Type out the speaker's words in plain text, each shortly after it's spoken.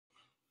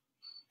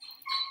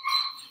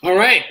All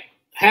right.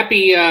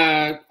 Happy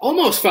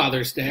almost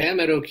Father's Day. I'm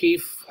Ed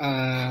O'Keefe,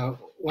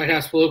 White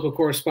House political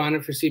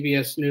correspondent for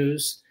CBS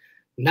News.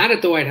 Not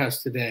at the White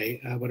House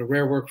today, but a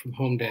rare work from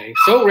home day.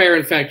 So rare,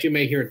 in fact, you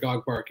may hear a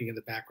dog barking in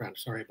the background.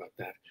 Sorry about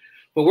that.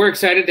 But we're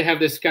excited to have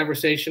this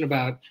conversation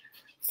about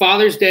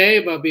Father's Day,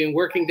 about being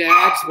working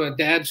dads, about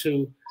dads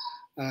who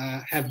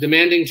have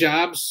demanding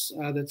jobs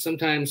that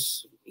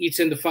sometimes eats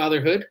into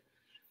fatherhood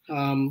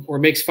or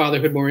makes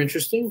fatherhood more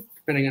interesting,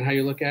 depending on how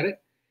you look at it.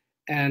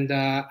 And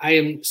I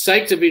am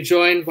psyched to be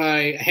joined by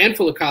a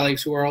handful of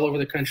colleagues who are all over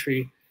the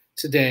country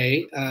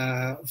today.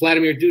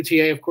 Vladimir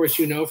Duthiers, of course,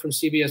 you know, from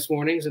CBS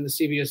Mornings and the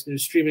CBS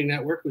News Streaming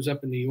Network, who's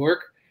up in New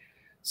York.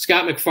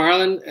 Scott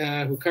MacFarlane,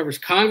 who covers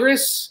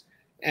Congress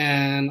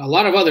and a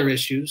lot of other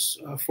issues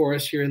for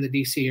us here in the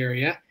DC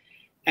area.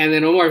 And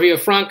then Omar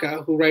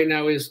Villafranca, who right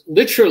now is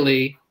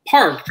literally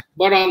parked,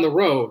 but on the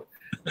road,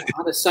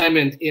 on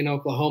assignment in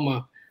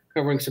Oklahoma,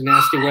 covering some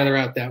nasty weather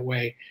out that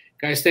way.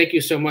 Guys, thank you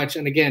so much.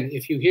 And again,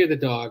 if you hear the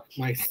dog,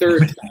 my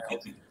third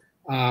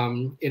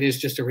child, it is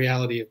just a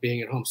reality of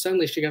being at home.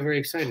 Suddenly she got very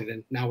excited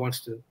and now wants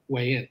to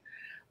weigh in.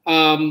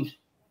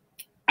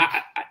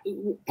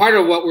 Part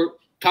of what we're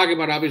talking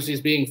about, obviously,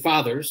 is being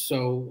fathers.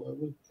 So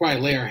we'll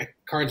probably lay our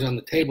cards on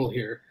the table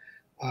here.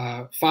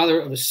 Father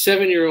of a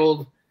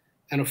 7-year-old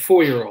and a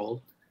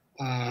 4-year-old,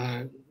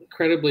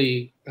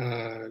 incredibly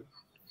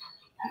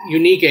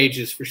unique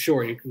ages for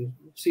sure. You can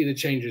see the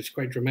changes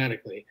quite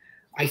dramatically.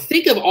 I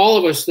think of all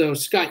of us, though,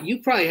 Scott, you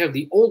probably have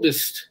the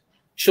oldest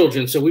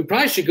children, so we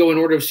probably should go in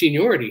order of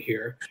seniority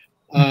here.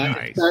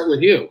 Nice. Start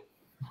with you.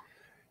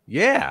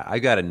 Yeah, I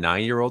got a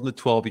 9-year-old and a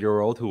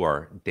 12-year-old who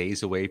are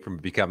days away from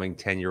becoming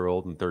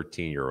 10-year-old and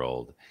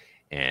 13-year-old.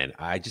 And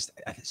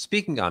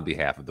speaking on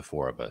behalf of the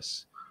four of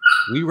us,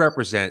 we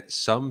represent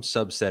some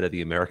subset of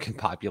the American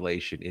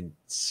population in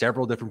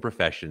several different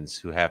professions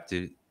who have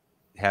to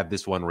have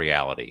this one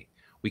reality.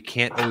 We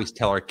can't always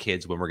tell our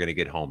kids when we're going to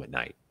get home at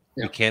night.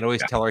 We can't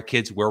always tell our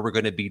kids where we're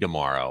going to be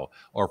tomorrow,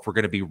 or if we're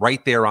going to be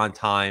right there on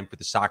time for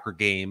the soccer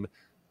game,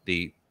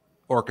 the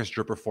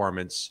orchestra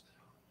performance,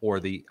 or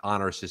the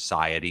honor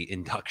society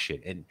induction.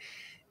 And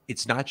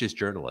it's not just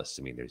journalists.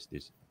 I mean, there's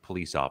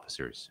police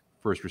officers,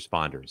 first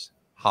responders,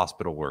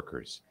 hospital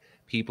workers,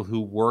 people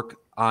who work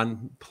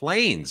on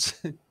planes,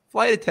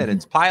 flight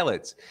attendants,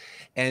 pilots.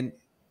 And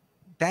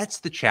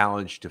that's the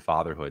challenge to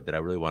fatherhood that I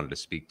really wanted to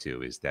speak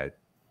to, is that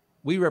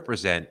we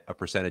represent a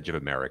percentage of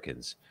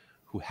Americans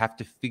who have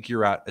to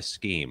figure out a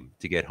scheme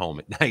to get home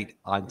at night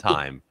on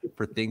time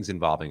for things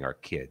involving our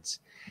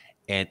kids.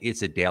 And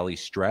it's a daily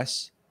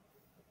stress.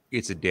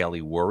 It's a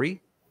daily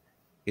worry.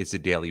 It's a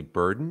daily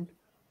burden.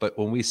 But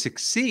when we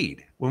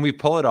succeed, when we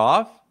pull it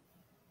off,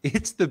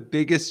 it's the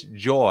biggest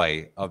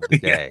joy of the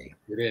day.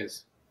 It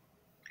is.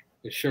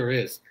 It sure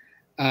is.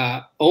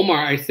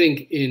 Omar, I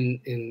think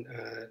in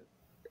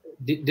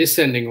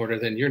descending order,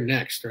 then you're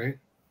next, right?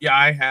 Yeah,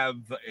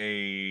 I'm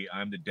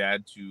the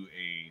dad to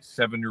a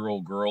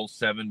 7-year-old girl,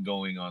 7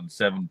 going on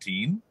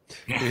 17.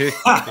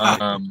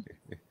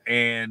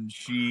 And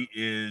she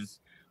is,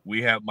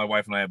 my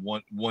wife and I have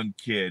one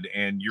kid,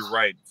 and you're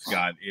right,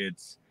 Scott.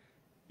 It's,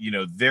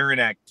 they're in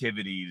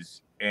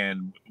activities,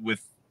 and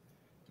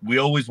we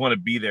always want to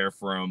be there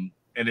for them.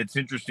 And it's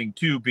interesting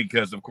too,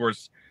 because of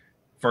course,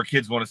 if our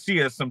kids want to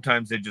see us,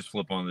 sometimes they just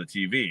flip on the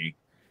TV.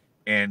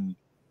 And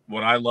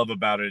what I love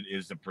about it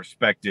is the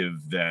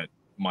perspective that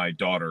my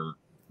daughter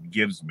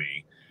gives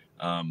me.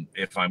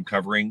 If I'm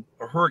covering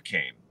a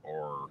hurricane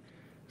or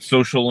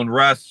social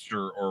unrest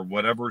or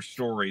whatever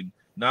story,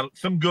 not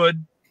some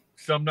good,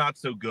 some not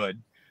so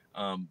good.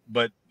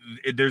 But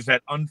there's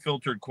that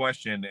unfiltered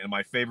question. And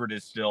my favorite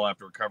is still,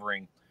 after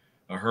covering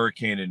a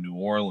hurricane in New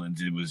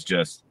Orleans, it was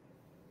just,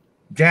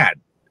 Dad,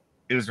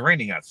 it was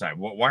raining outside.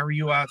 Why were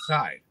you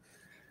outside?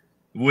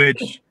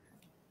 Which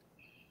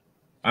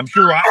I'm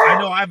sure I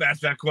know I've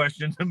asked that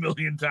question a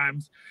million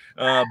times,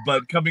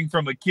 but coming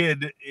from a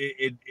kid,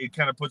 it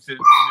kind of puts it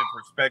into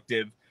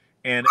perspective.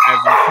 And as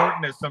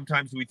important as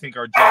sometimes we think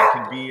our job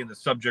can be in the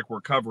subject we're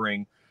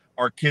covering,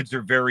 our kids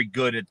are very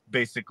good at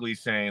basically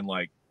saying,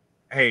 like,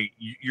 hey,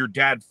 you're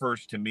dad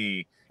first to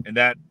me. And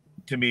that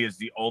to me is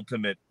the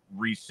ultimate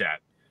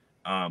reset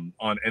on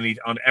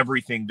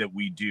everything that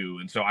we do.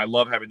 And so I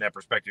love having that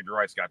perspective. You're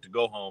right, Scott, to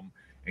go home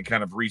and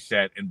kind of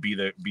reset and be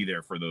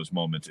there for those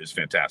moments is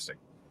fantastic.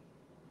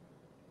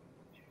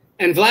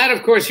 And Vlad,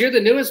 of course, you're the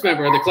newest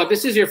member of the club.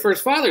 This is your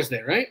first Father's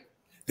Day, right?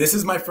 This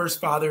is my first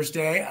Father's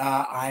Day.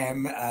 I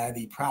am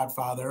the proud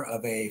father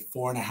of a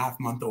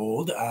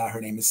 4.5-month-old.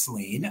 Her name is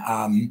Celine.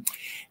 Yeah,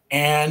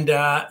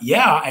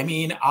 I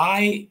mean,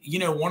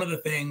 one of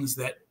the things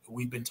that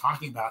we've been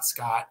talking about,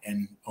 Scott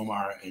and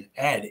Omar and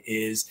Ed,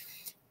 is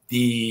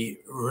the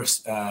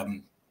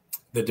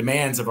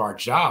demands of our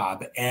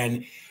job.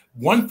 And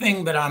one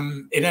thing that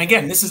and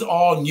again, this is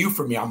all new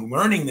for me. I'm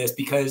learning this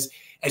because,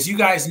 as you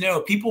guys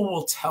know, people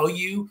will tell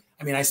you,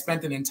 I mean, I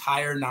spent an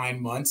entire 9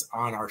 months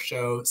on our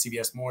show,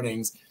 CBS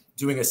Mornings,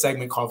 doing a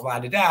segment called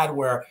Vlad to Dad,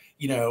 where,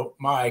 you know,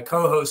 my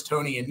co-host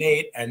Tony and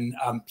Nate and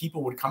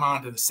people would come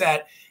onto the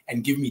set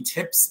and give me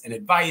tips and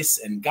advice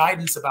and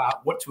guidance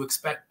about what to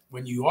expect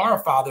when you are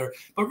a father,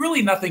 but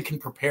really nothing can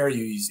prepare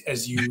you,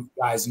 as you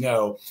guys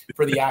know,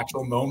 for the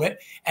actual moment.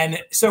 And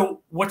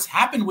so what's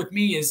happened with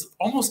me is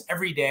almost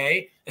every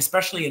day,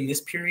 especially in this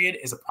period,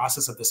 is a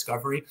process of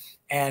discovery.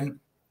 And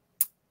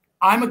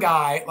I'm a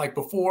guy, like,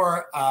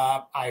 before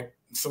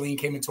Celine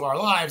came into our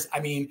lives, I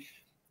mean,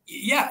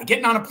 yeah,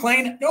 getting on a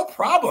plane, no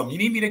problem. You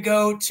need me to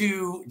go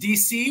to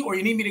DC or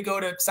you need me to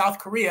go to South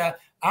Korea,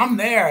 I'm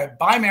there.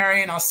 Bye,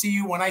 Marion. I'll see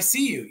you when I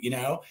see you, you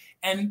know?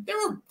 And there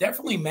were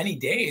definitely many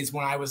days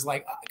when I was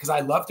like, because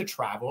I love to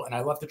travel and I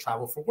love to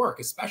travel for work,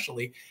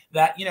 especially,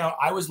 that, you know,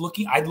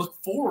 I'd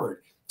look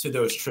forward to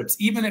those trips,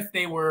 even if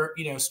they were,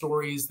 you know,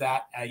 stories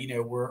that, you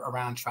know, were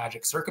around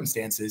tragic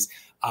circumstances.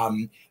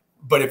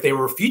 But if they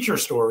were feature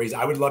stories,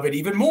 I would love it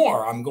even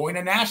more. I'm going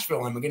to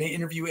Nashville. I'm going to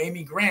interview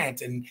Amy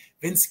Grant and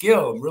Vince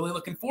Gill. I'm really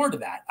looking forward to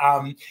that.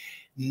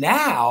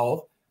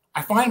 Now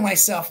I find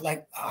myself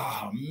like,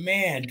 oh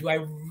man, do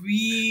I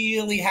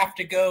really have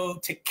to go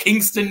to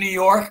Kingston, New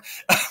York,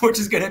 which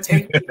is going to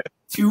take me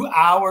 2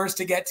 hours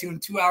to get to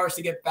and 2 hours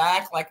to get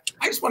back? Like,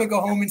 I just want to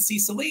go home and see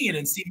Celine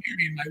and see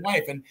Mary and my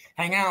wife and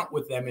hang out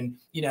with them. And,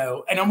 you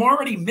know, and I'm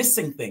already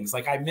missing things.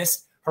 Like, I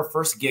missed her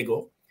first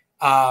giggle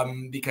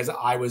because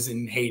I was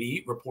in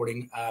Haiti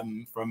reporting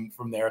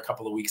from there a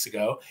couple of weeks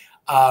ago.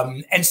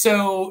 And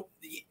so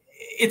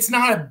it's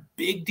not a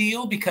big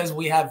deal because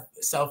we have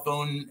cell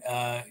phone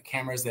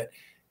cameras that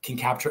can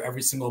capture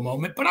every single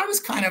moment. But I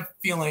was kind of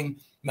feeling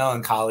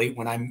melancholy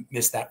when I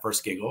missed that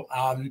first giggle.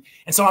 And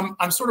so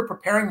I'm sort of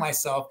preparing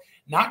myself,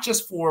 not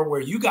just for where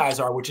you guys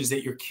are, which is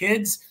that your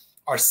kids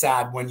are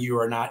sad when you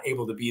are not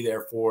able to be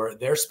there for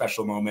their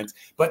special moments,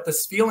 but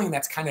this feeling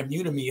that's kind of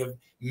new to me of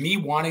me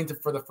wanting to,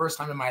 for the first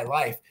time in my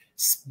life,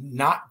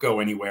 not go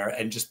anywhere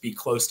and just be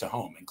close to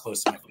home and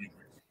close to my family.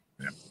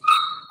 Yeah.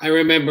 I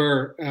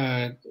remember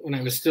when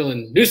I was still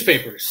in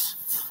newspapers,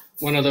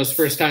 one of those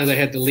first times I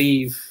had to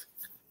leave.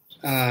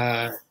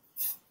 And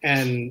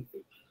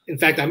in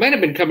fact, I might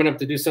have been coming up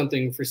to do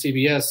something for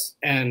CBS,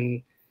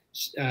 and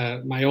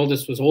my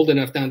oldest was old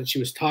enough now that she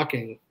was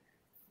talking.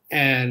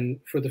 And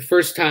for the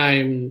first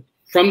time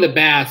from the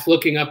bath,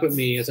 looking up at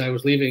me as I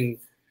was leaving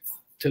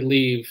to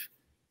leave,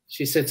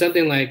 she said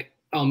something like,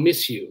 "I'll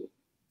miss you."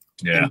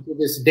 Yeah. And to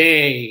this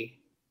day,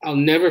 I'll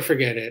never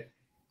forget it.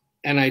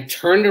 And I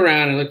turned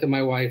around and looked at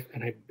my wife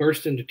and I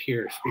burst into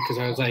tears because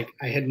I was like,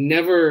 I had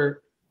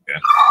never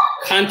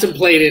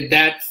contemplated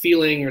that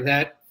feeling or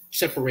that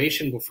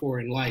separation before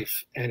in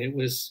life. And it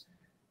was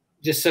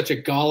just such a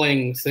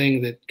galling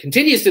thing that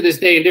continues to this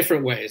day in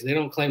different ways. They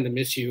don't claim to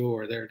miss you,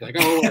 or they're like,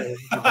 oh,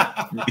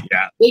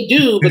 yeah, they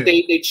do, but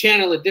they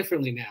channel it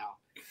differently now.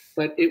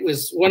 But it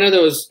was one of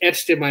those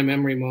etched in my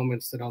memory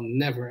moments that I'll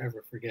never,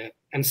 ever forget.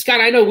 And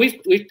Scott, I know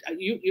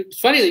it's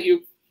funny that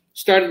you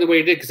started the way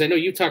you did, because I know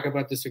you talk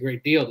about this a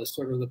great deal, this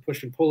sort of the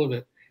push and pull of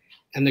it,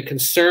 and the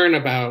concern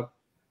about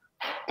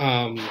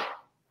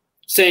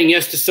saying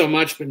yes to so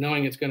much, but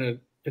knowing it's going to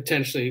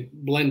potentially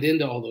blend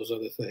into all those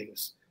other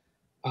things.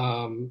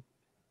 And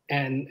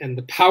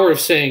the power of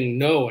saying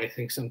no, I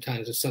think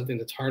sometimes is something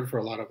that's hard for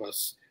a lot of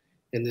us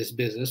in this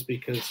business,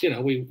 because, you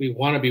know, we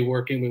want to be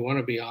working, we want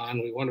to be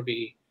on, we want to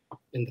be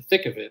in the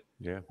thick of it.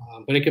 Yeah.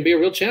 But it can be a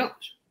real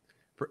challenge.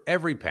 For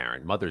every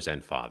parent, mothers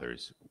and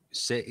fathers,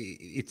 say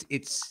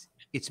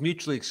it's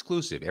mutually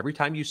exclusive. Every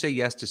time you say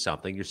yes to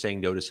something, you're saying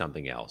no to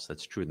something else.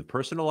 That's true in the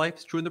personal life,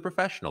 it's true in the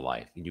professional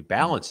life, and you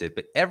balance it.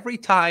 But every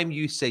time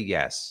you say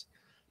yes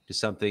to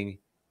something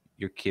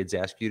your kids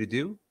ask you to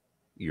do,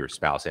 your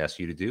spouse asks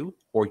you to do,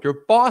 or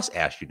your boss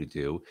asks you to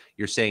do,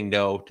 you're saying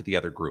no to the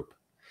other group.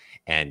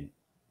 And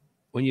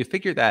when you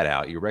figure that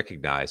out, you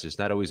recognize there's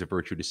not always a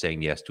virtue to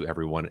saying yes to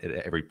everyone at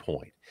every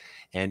point.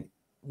 And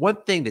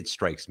one thing that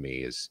strikes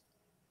me is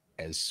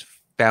as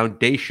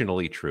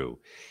foundationally true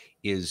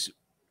is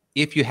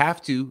if you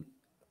have to,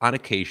 on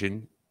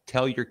occasion,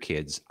 tell your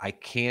kids, I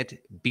can't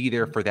be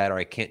there for that, or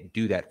I can't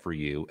do that for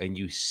you, and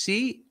you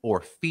see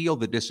or feel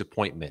the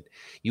disappointment,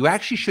 you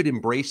actually should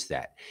embrace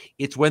that.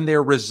 It's when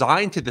they're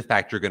resigned to the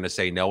fact you're going to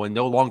say no and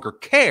no longer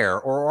care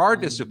or are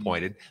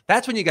disappointed,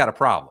 that's when you got a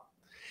problem.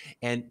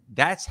 And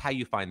that's how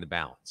you find the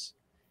balance.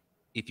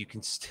 If you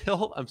can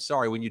still, I'm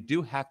sorry, when you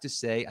do have to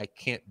say, I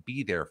can't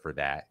be there for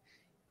that,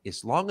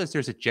 as long as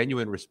there's a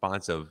genuine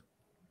response of,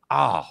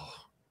 oh,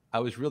 I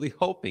was really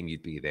hoping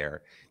you'd be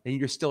there, then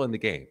you're still in the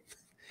game.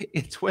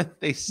 It's when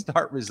they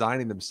start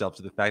resigning themselves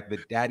to the fact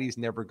that daddy's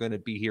never going to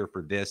be here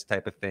for this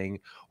type of thing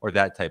or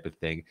that type of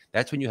thing.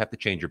 That's when you have to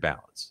change your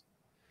balance.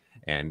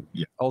 And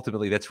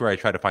ultimately, that's where I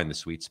try to find the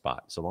sweet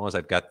spot. So long as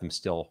I've got them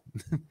still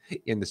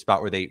in the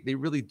spot where they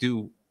really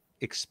do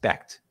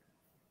expect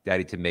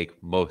daddy to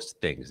make most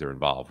things they're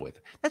involved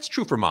with. That's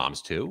true for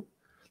moms too.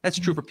 That's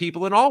true for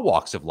people in all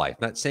walks of life.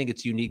 Not saying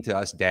it's unique to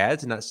us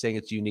dads, and not saying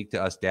it's unique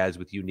to us dads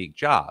with unique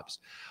jobs.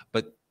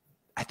 But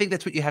I think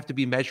that's what you have to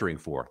be measuring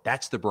for.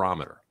 That's the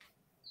barometer.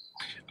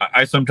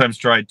 I sometimes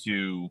try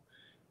to,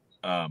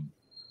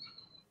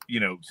 you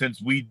know,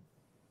 since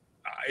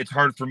it's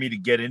hard for me to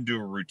get into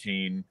a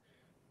routine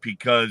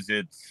because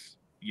it's,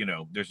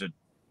 there's a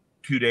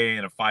 2-day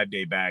and a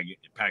 5-day bag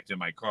packed in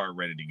my car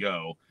ready to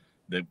go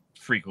that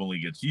frequently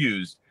gets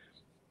used.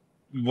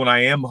 When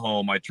I am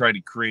home, I try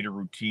to create a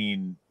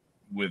routine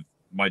with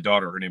my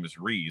daughter. Her name is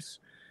Reese,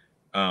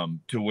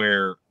 to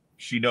where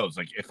she knows,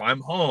 like, if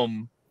I'm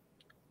home,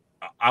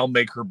 I'll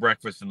make her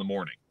breakfast in the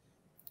morning.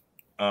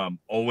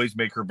 Always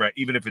make her breakfast,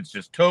 even if it's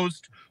just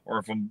toast or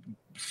if I'm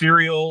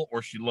cereal,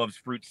 or she loves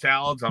fruit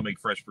salads, I'll make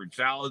fresh fruit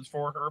salads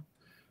for her.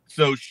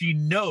 So she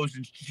knows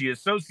and she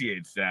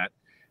associates that.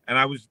 And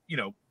I was,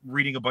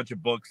 reading a bunch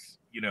of books,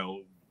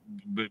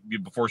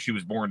 before she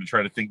was born to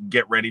try to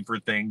get ready for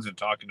things and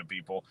talking to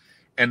people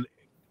and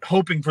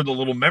hoping for the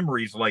little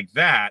memories like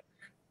that.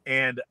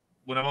 And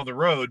when I'm on the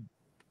road,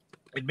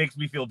 it makes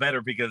me feel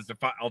better because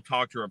I'll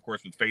talk to her, of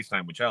course, with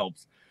FaceTime, which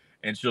helps.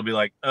 And she'll be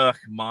like, ugh,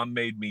 Mom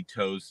made me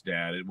toast,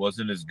 Dad. It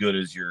wasn't as good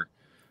as your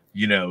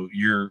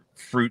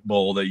fruit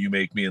bowl that you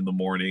make me in the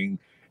morning.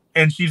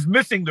 And she's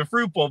missing the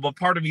fruit bowl, but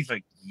part of me's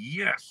like,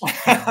 yes,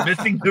 she's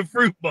missing the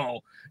fruit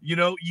bowl.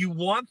 You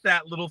want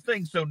that little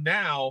thing. So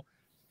now,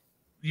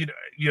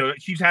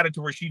 she's had it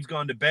to where she's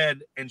gone to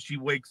bed and she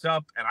wakes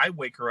up and I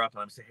wake her up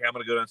and I'm saying, hey, I'm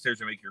going to go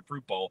downstairs and make your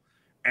fruit bowl.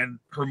 And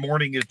her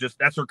morning is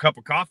that's her cup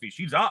of coffee.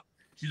 She's up.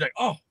 She's like,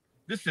 oh,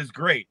 this is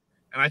great.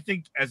 And I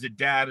think as a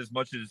dad, as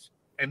much as,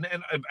 and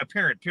a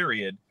parent,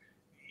 period,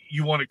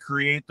 you want to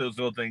create those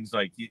little things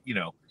like,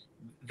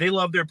 they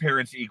love their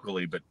parents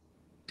equally, but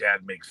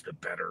Dad makes the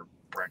better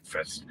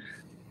breakfast.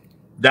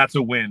 That's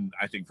a win,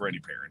 I think, for any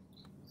parent.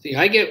 See,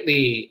 I get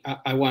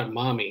I want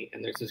mommy,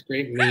 and there's this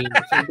great meme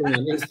something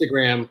on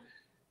Instagram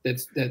that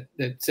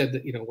said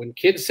that, when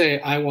kids say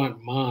I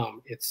want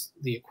mom, it's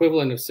the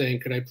equivalent of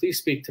saying, could I please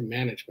speak to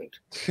management?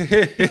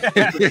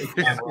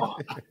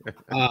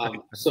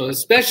 So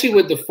especially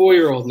with the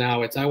 4-year-old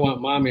now, it's I want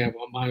mommy, I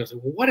want mommy. I was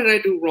like, well, what did I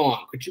do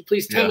wrong? Could you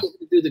please tell me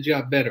to do the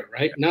job better,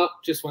 right? No,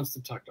 just wants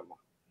to talk to mom.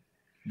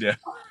 Yeah.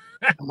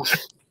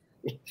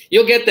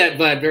 You'll get that,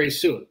 Vlad, very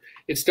soon.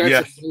 It starts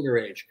at a younger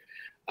age.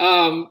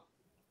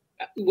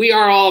 We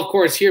are all, of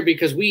course, here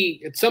because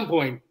we, at some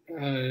point,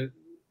 I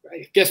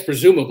guess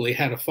presumably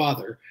had a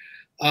father.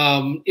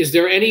 Is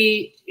there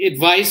any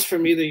advice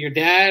from either your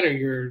dad or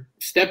your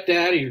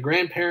stepdad or your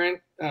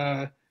grandparent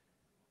that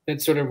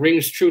sort of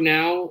rings true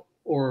now,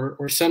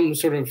 or some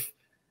sort of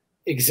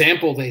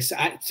example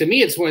to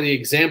me, it's more the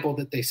example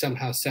that they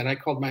somehow said. I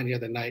called mine the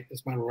other night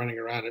as mine were running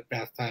around at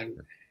bath time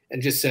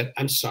and just said,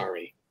 I'm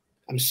sorry.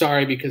 I'm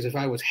sorry, because if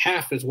I was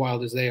half as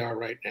wild as they are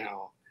right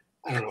now,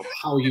 I don't know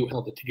how you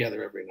held it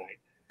together every night.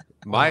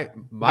 My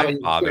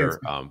father,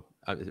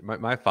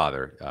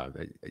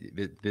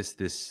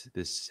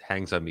 this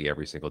hangs on me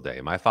every single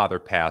day. My father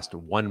passed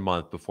 1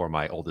 month before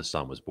my oldest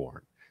son was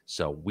born.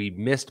 So we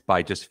missed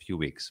by just a few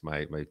weeks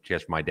my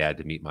chance for my dad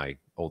to meet my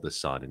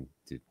oldest son and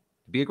to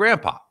be a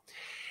grandpa.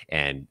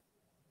 And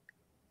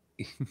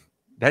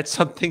that's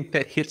something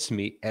that hits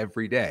me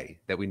every day,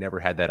 that we never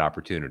had that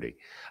opportunity.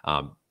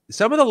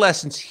 Some of the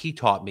lessons he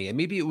taught me, and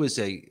maybe it was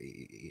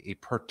a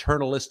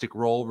paternalistic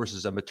role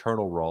versus a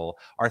maternal role,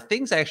 are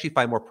things I actually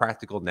find more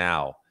practical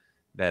now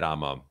that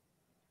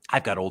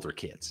I've got older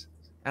kids.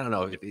 I don't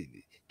know.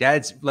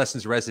 Dad's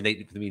lessons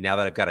resonate with me now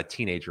that I've got a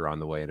teenager on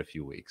the way in a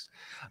few weeks.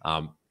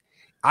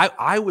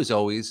 I was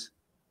always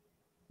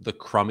the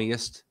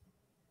crummiest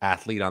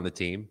athlete on the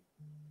team.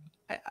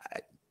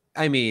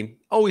 I mean,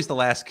 always the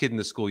last kid in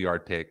the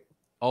schoolyard pick.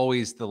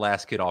 Always the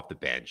last kid off the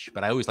bench,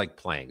 but I always liked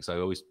playing. So I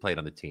always played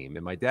on the team.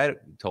 And my dad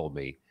told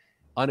me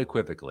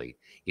unequivocally,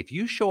 if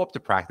you show up to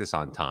practice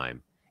on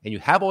time and you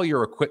have all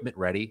your equipment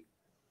ready,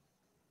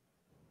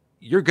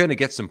 you're going to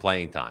get some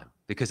playing time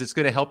because it's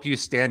going to help you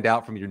stand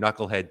out from your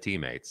knucklehead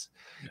teammates.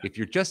 Yeah. If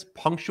you're just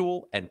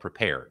punctual and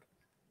prepared,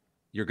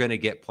 you're going to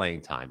get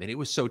playing time. And it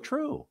was so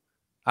true.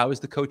 I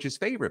was the coach's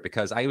favorite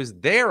because I was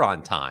there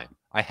on time.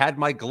 I had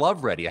my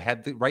glove ready. I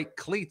had the right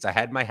cleats. I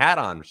had my hat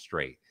on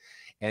straight.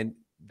 And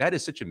that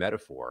is such a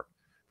metaphor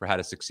for how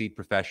to succeed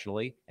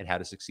professionally and how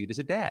to succeed as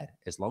a dad.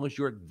 As long as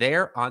you're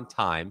there on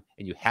time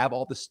and you have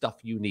all the stuff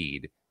you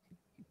need,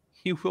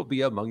 you will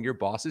be among your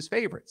boss's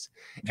favorites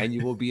and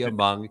you will be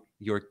among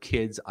your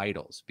kids'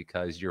 idols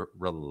because you're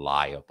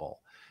reliable.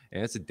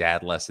 And it's a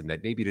dad lesson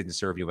that maybe didn't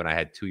serve me when I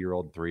had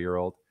 2-year-old and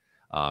 3-year-old,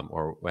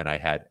 or when I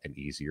had an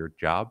easier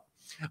job.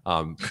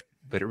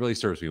 But it really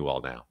serves me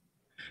well now.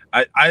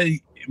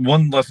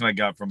 One lesson I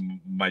got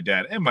from my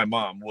dad and my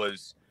mom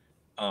was,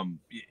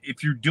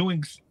 if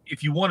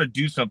you want to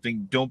do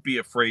something, don't be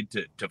afraid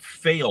to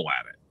fail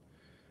at it.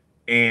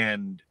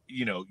 And,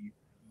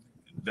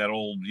 that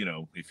old,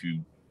 if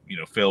you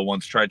fail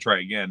once, try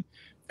again.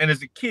 And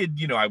as a kid,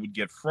 I would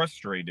get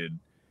frustrated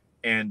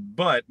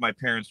but my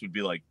parents would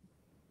be like,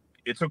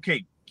 it's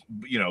okay.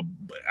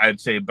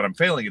 I'd say, but I'm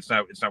failing. It's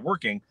not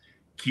working.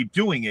 Keep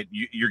doing it.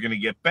 You're going to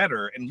get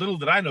better. And little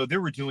did I know they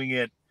were doing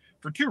it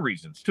for 2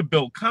 reasons: to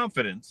build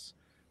confidence,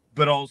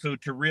 but also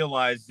to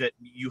realize that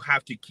you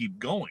have to keep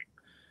going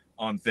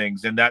on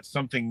things. And that's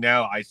something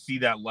now I see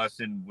that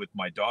lesson with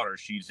my daughter.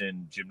 She's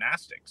in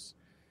gymnastics.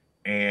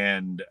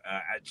 And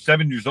at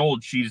 7 years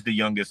old, she's the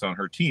youngest on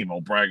her team.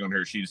 I'll brag on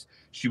her.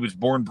 She was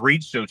born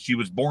breech, so she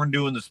was born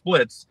doing the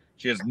splits.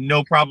 She has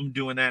no problem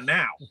doing that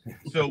now.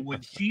 So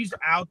when she's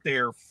out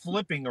there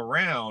flipping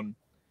around,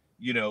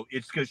 you know,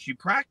 it's because she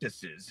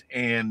practices.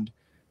 And,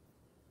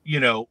 you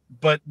know,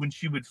 but when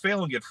she would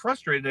fail and get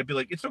frustrated, I'd be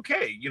like, it's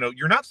okay. You know,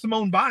 you're not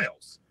Simone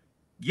Biles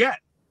yet.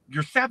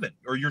 You're 7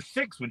 or you're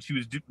 6 when she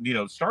was, you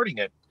know, starting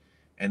it.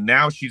 And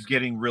now she's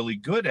getting really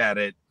good at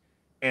it.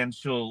 And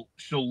she'll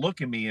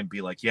look at me and be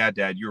like, yeah,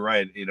 Dad, you're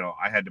right. You know,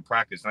 I had to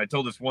practice. And I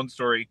told this one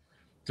story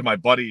to my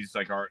buddies,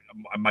 like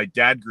my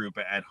dad group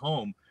at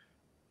home.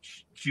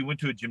 She went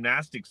to a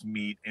gymnastics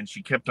meet and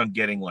she kept on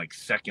getting like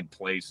 2nd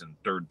place and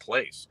 3rd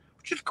place,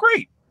 which is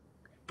great,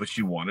 but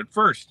she wanted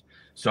 1st.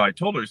 So I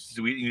told her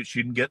she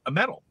didn't get a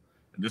medal.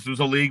 And this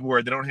was a league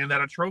where they don't hand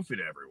out a trophy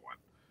to everyone.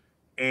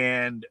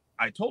 And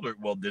I told her,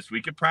 well, this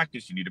week at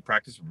practice, you need to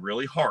practice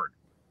really hard,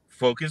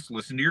 focus,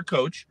 listen to your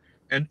coach,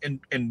 and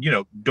you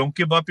know, don't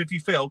give up if you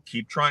fail.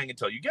 Keep trying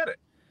until you get it.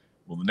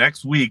 Well, the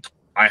next week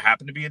I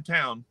happened to be in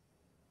town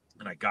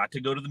and I got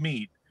to go to the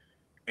meet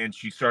and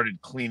she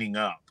started cleaning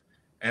up.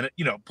 And,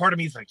 you know, part of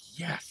me is like,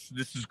 yes,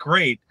 this is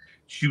great.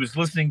 She was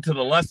listening to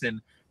the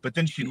lesson, but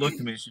then she looked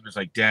at me and she was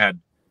like, Dad,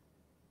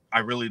 I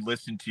really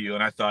listened to you.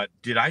 And I thought,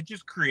 did I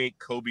just create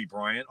Kobe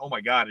Bryant? Oh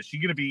my God, is she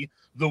going to be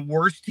the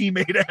worst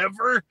teammate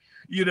ever?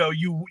 You know,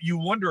 you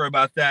wonder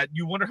about that.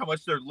 You wonder how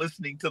much they're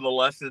listening to the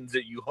lessons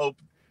that you hope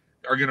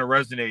are going to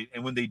resonate.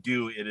 And when they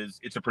do,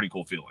 it's a pretty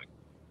cool feeling.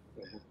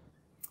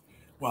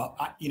 Well,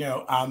 you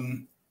know,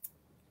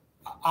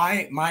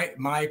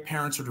 my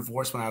parents were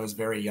divorced when I was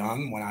very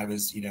young, when I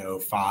was, you know,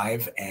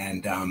 5,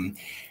 and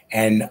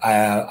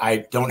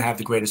I don't have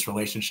the greatest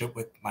relationship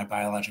with my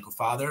biological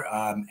father.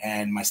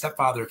 And my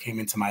stepfather came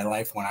into my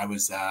life when I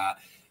was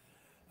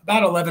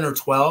about 11 or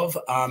 12,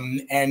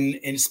 and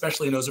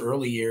especially in those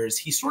early years,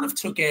 he sort of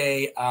took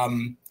a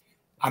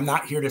I'm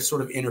not here to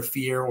sort of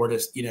interfere or to,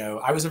 you know,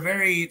 I was a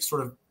very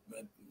sort of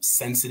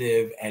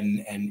sensitive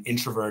and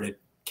introverted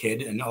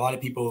kid, and a lot of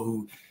people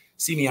who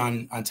see me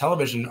on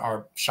television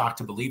are shocked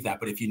to believe that.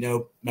 But if you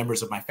know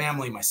members of my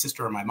family, my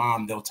sister or my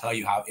mom, they'll tell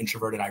you how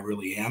introverted I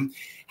really am,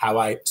 how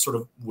I sort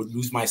of would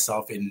lose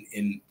myself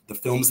in the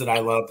films that I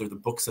loved or the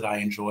books that I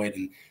enjoyed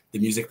and the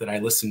music that I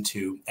listened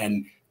to,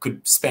 and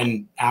could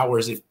spend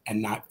hours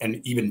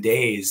and even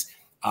days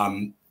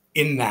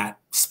in that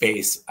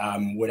space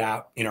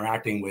without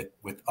interacting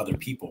with other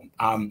people.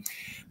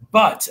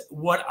 But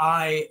what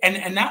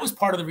and that was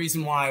part of the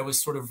reason why I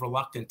was sort of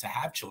reluctant to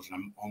have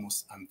children.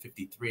 I'm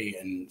 53,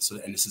 and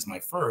this is my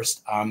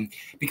first,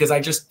 because I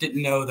just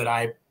didn't know that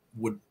I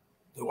would,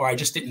 or I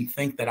just didn't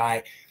think that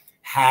I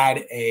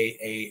had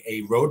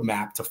a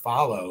roadmap to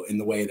follow in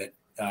the way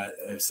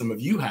that some of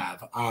you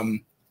have.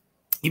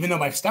 Even though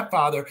my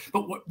stepfather,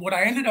 but what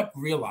I ended up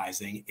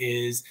realizing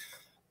is,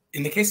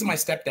 in the case of my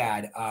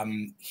stepdad,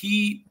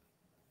 he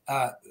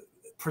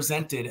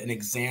presented an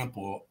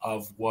example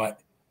of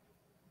what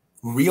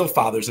real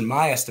fathers, in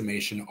my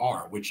estimation,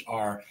 are, which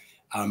are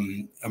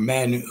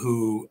men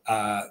who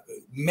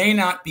may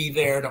not be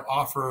there to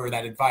offer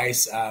that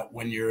advice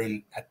when you're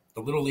at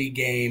the Little League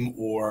game,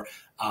 or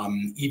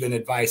even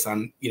advice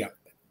on, you know,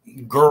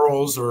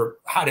 girls or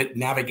how to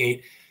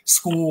navigate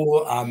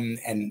school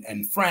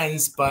and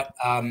friends, but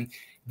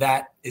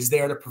that is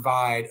there to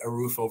provide a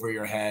roof over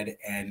your head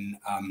and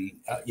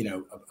you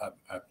know,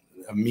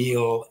 a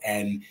meal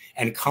and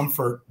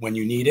comfort when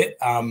you need it,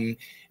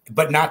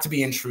 but not to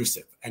be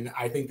intrusive. And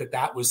I think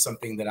that was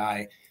something that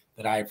I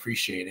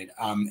appreciated.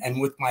 And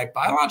with my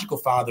biological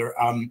father,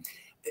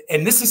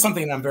 and this is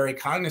something that I'm very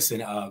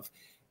cognizant of,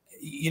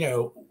 you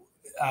know,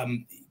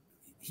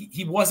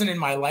 he wasn't in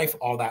my life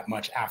all that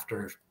much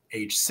after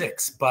age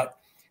 6, but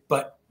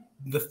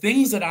the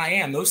things that I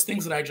am, those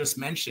things that I just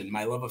mentioned,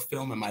 my love of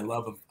film and my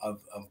love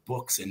of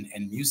books and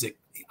music,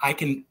 I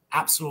can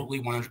absolutely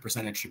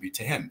 100% attribute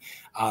to him.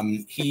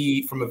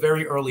 He, from a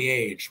very early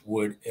age,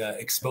 would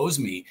expose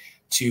me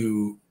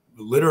to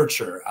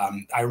literature.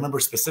 I remember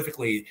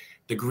specifically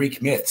the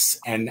Greek myths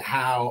and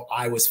how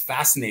I was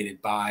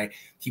fascinated by,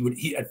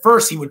 at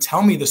first he would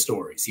tell me the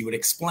stories. He would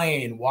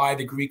explain why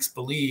the Greeks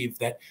believed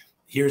that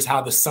here's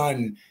how the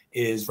sun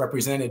is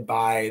represented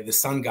by the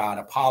sun god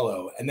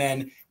Apollo. And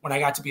then when I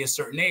got to be a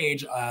certain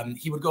age,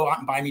 he would go out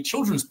and buy me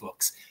children's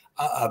books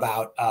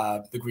about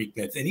the Greek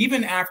myths. And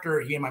even after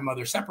he and my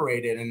mother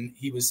separated and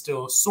he was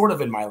still sort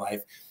of in my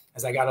life,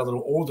 as I got a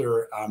little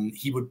older,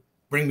 he would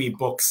bring me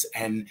books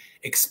and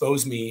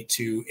expose me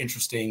to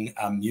interesting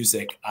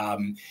music.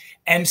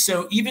 And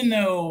so even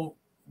though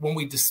when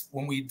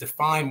we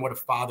define what a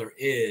father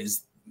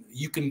is,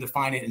 you can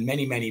define it in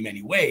many, many,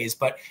 many ways,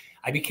 but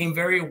I became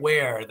very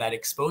aware that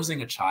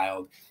exposing a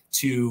child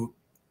to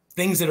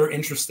things that are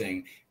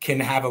interesting can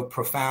have a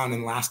profound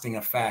and lasting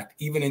effect,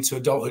 even into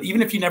adulthood,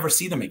 even if you never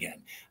see them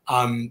again,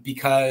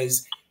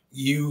 because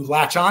you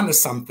latch on to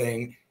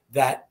something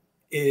that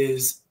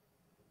is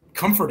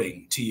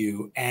comforting to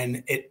you,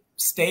 and it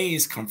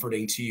stays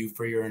comforting to you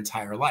for your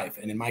entire life.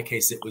 And in my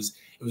case, it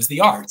was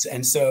the arts.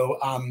 And so,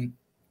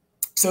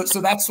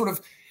 so that's sort of,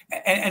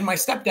 And my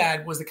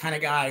stepdad was the kind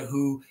of guy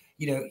who,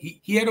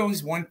 he had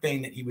always one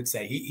thing that he would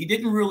say. He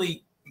didn't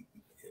really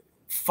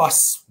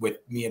fuss with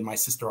me and my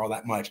sister all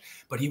that much,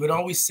 but he would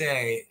always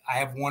say, I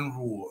have one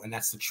rule, and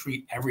that's to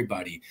treat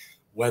everybody,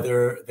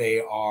 whether they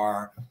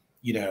are,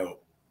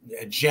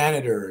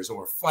 janitors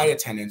or flight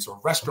attendants or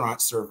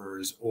restaurant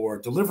servers or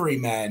delivery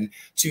men,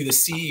 to the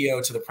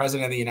CEO, to the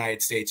president of the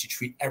United States. You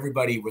treat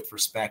everybody with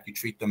respect. You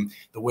treat them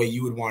the way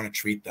you would want to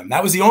treat them.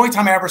 That was the only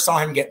time I ever saw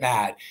him get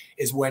mad,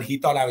 is when he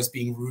thought I was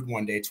being rude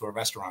one day to a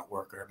restaurant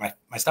worker.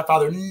 My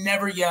stepfather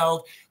never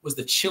yelled, was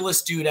the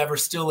chillest dude ever,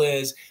 still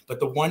is. But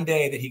the one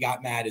day that he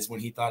got mad is when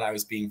he thought I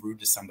was being rude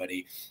to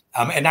somebody.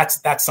 And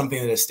that's something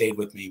that has stayed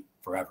with me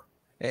forever.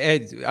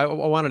 Ed, I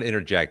wanted to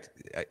interject.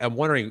 I'm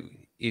wondering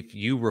if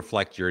you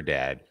reflect your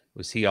dad.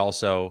 Was he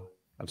also,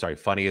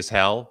 funny as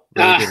hell,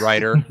 really good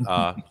writer,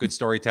 good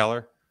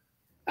storyteller?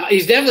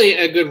 He's definitely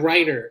a good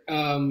writer.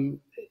 And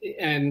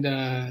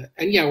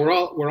yeah, we're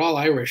all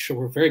Irish, so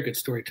we're very good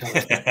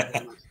storytellers.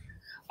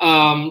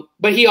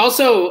 But he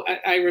also,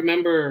 I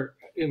remember,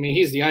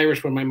 he's the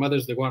Irish one, my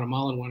mother's the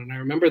Guatemalan one. And I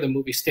remember the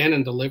movie Stand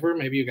and Deliver.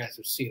 Maybe you guys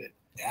have seen it.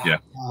 Yeah.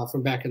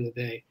 From back in the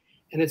day.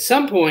 And at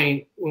some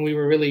point when we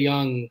were really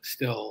young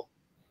still,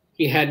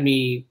 he had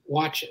me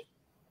watch it.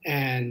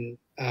 And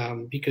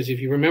because if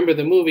you remember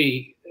the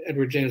movie,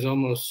 Edward James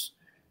Olmos,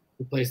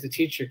 who plays the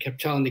teacher, kept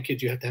telling the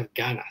kids you have to have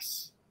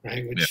ganas,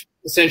 right? Which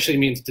essentially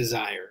means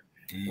desire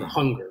or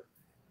hunger.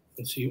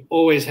 And so you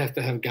always have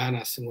to have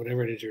ganas in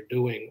whatever it is you're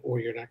doing, or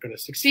you're not going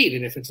to succeed.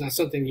 And if it's not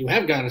something you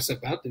have ganas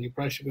about, then you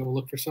probably should go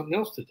look for something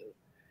else to do.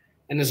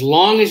 And as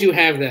long as you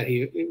have that,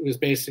 it was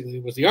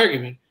the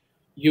argument,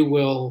 you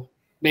will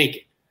make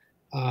it.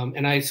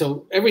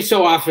 So every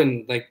so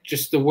often, like,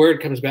 just the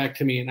word comes back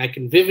to me, and I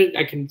can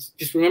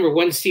just remember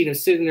one scene of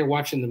sitting there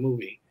watching the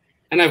movie.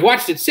 And I've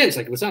watched it since.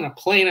 Like, it was on a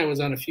plane I was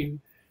on 2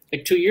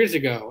 years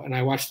ago, and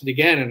I watched it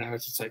again, and I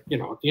was just like, at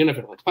the end of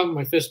it, like pumping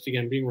my fist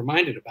again, being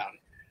reminded about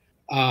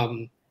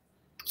it.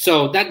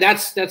 So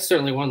that's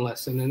certainly one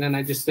lesson. And then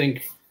I just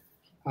think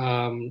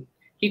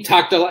he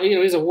talked a lot.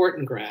 He's a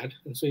Wharton grad,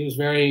 and so he was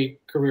very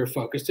career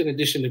focused, in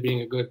addition to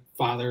being a good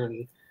father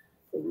and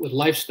with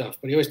life stuff.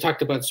 But he always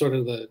talked about sort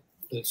of the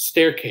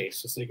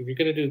staircase. It's like, if you're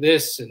going to do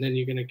this, and then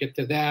you're going to get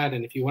to that,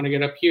 and if you want to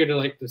get up here to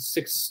like the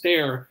 6th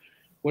stair,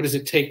 what does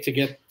it take to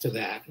get to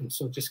that? And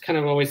so just kind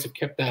of always have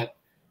kept that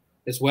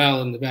as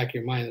well in the back of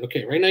your mind.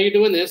 Okay, right now you're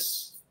doing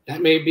this.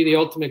 That may be the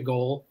ultimate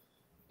goal,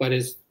 but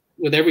as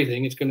with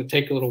everything, it's going to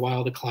take a little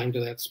while to climb to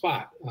that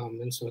spot.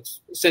 And so it's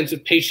a sense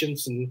of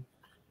patience and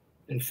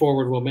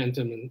forward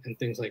momentum and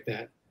things like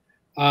that.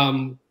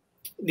 But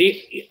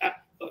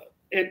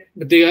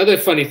the other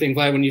funny thing,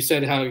 Vlad, when you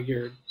said how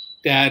your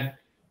dad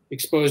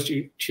exposed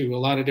you to a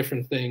lot of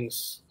different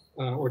things,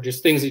 or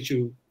just things that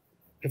you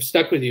have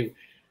stuck with you.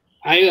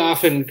 I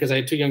often, because I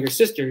had 2 younger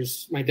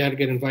sisters, my dad would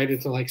get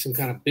invited to like some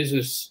kind of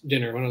business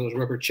dinner, one of those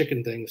rubber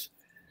chicken things.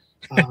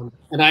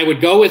 And I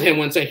would go with him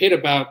once I hit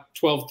about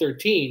 12,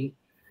 13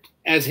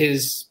 as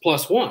his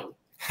 +1.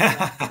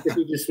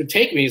 He just would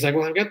take me. He's like,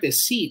 well, I've got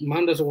this seat and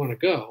Mom doesn't want to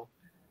go.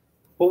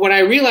 But what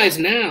I realize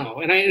now,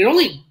 and it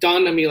only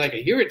dawned on me like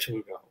a year or 2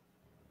 ago,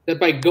 that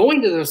by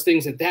going to those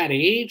things at that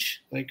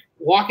age, like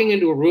walking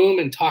into a room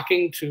and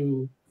talking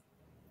to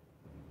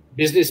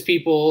business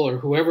people or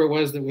whoever it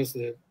was that was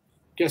the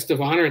guest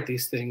of honor at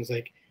these things,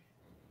 like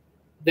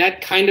that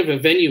kind of a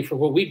venue for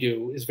what we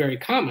do is very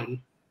common.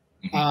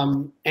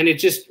 And it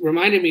just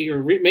reminded me,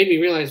 or made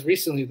me realize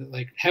recently, that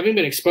like having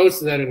been exposed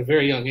to that at a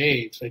very young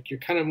age, like you're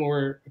kind of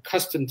more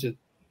accustomed to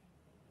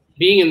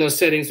being in those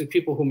settings with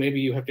people who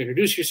maybe you have to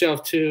introduce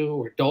yourself to,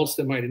 or adults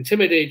that might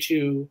intimidate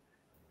you.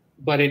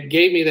 But it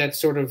gave me that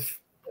sort of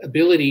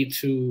ability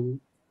to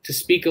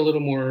speak a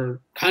little more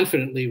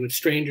confidently with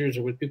strangers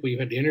or with people you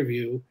had to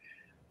interview,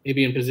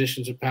 maybe in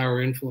positions of power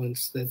or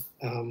influence that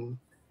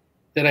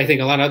I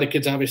think a lot of other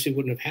kids obviously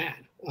wouldn't have had.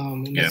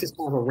 And that's just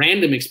kind of a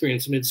random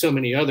experience amid so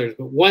many others,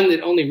 but one that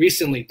only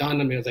recently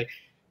dawned on me. I was like,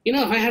 if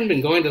I hadn't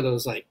been going to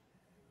those like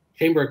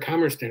Chamber of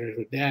Commerce dinners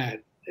with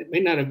Dad, it may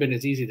not have been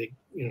as easy to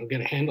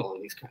get a handle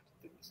on these kinds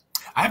of things.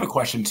 I have a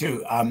question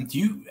too. Do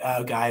you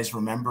guys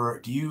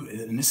remember?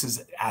 And this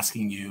is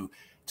asking you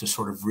to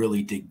sort of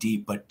really dig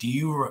deep, but do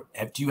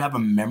you have a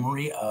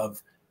memory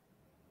of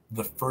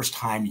the first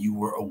time you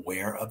were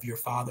aware of your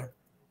father?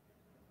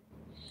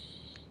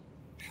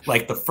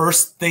 Like the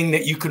first thing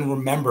that you can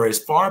remember, as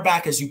far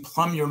back as you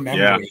plumb your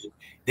memory,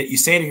 that you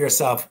say to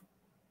yourself,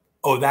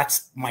 "Oh,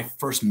 that's my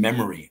first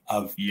memory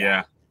of."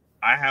 Yeah,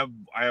 I have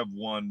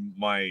one.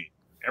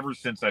 Ever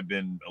since I've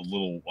been a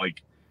little,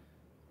 like,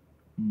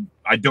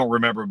 I don't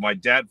remember. My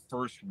dad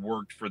first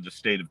worked for the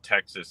state of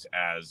Texas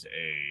as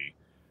a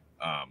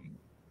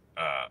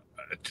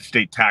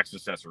state tax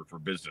assessor for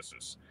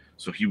businesses.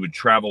 So he would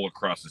travel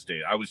across the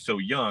state. I was so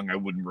young, I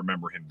wouldn't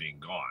remember him being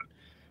gone.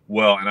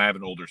 Well, and I have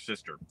an older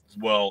sister.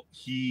 Well,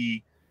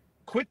 he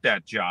quit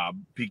that job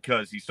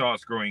because he saw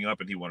us growing up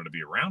and he wanted to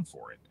be around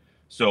for it.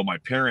 So my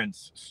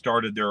parents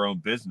started their own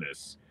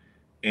business,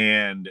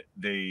 and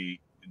they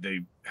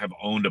have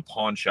owned a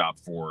pawn shop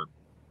for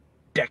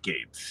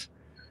decades.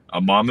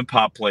 a mom and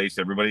pop place.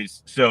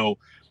 Everybody's so,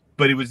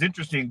 but it was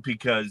interesting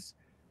because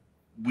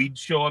we'd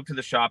show up to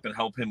the shop and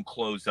help him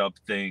close up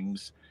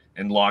things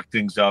and lock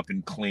things up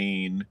and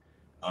clean.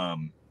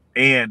 And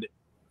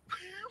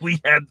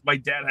my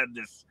dad had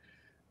this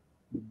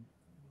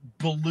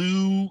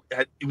blue,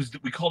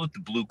 we called it the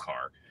blue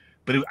car,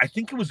 but I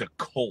think it was a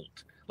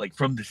Colt, like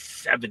from the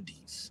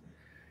 70s,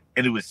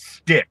 and it was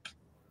stick,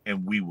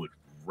 and we would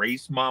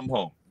race mom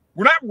home.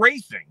 We're not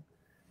racing,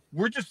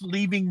 we're just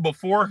leaving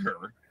before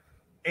her,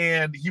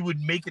 and he would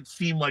make it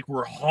seem like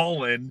we're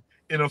hauling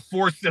in a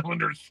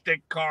 4-cylinder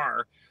stick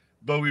car,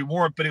 but we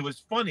weren't. But it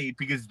was funny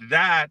because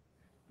that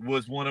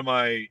was one of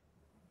my,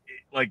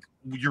 like,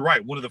 you're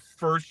right, one of the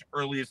first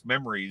earliest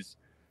memories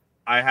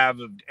I have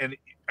of, and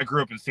I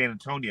grew up in San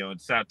Antonio in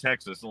South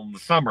Texas. In the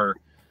summer,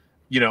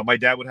 my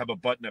dad would have a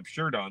button-up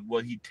shirt on.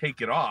 Well, he'd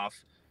take it off,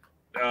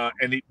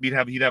 and he'd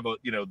have a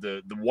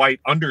the white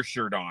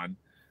undershirt on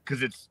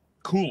because it's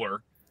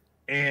cooler.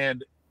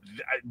 And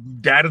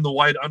dad in the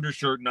white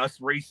undershirt and us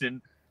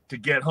racing to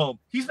get home.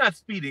 He's not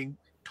speeding.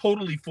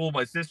 Totally fooled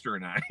my sister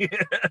and I.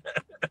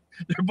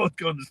 They're both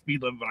going the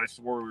speed limit, but I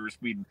swore we were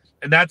speeding.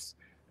 And that's,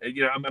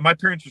 my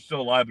parents are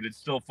still alive, but it's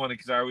still funny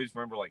because I always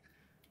remember, like,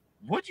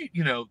 why'd you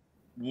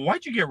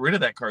get rid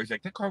of that car? He's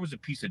like, that car was a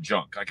piece of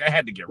junk. Like, I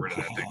had to get rid of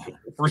that thing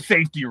for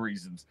safety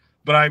reasons.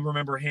 But I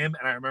remember him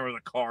and I remember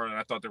the car, and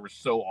I thought they were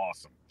so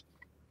awesome.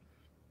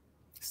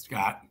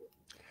 Scott.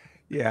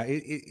 Yeah,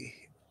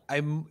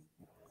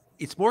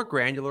 it's more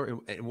granular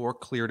and more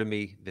clear to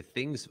me the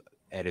things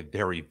at a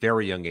very,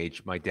 very young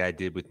age my dad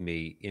did with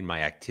me in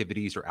my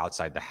activities or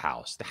outside the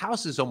house. The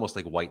house is almost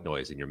like white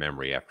noise in your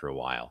memory after a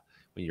while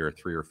when you're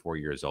 3 or 4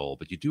 years old,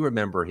 but you do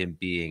remember him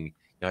being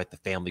at the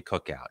family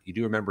cookout. You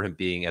do remember him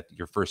being at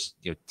your first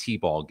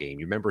t-ball game.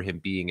 You remember him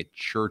being at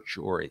church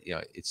or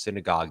at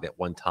synagogue that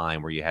one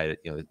time where you had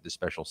the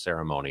special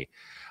ceremony.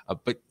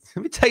 But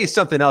let me tell you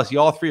something else. You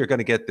all three are going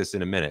to get this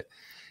in a minute.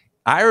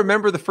 I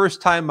remember the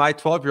first time my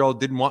 12-year-old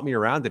didn't want me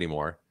around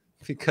anymore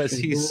because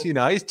he's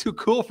too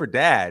cool for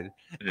dad.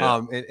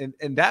 Yeah.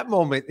 And that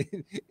moment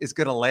is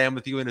going to land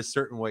with you in a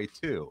certain way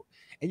too.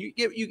 And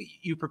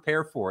you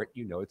prepare for it.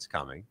 It's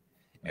coming.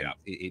 And yeah.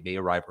 It may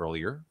arrive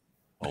earlier.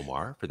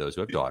 Omar, for those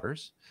who have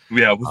daughters.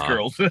 Yeah, with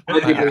girls.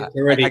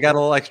 I got a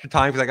little extra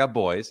time because I got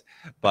boys.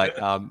 But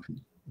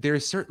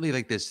there's certainly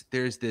like this,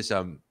 there's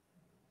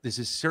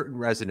a certain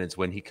resonance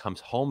when he comes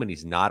home and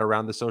he's not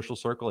around the social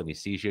circle and he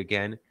sees you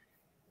again.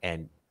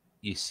 And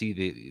you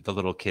see the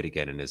little kid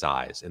again in his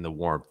eyes and the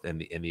warmth and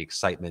the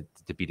excitement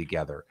to be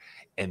together.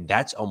 And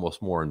that's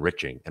almost more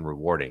enriching and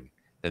rewarding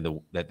than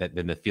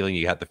the feeling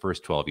you had the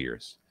first 12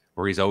 years,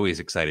 where he's always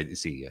excited to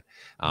see you.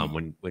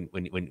 When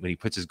he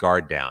puts his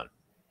guard down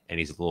and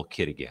he's a little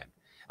kid again.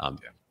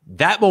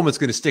 That moment's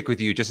going to stick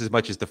with you just as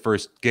much as the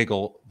first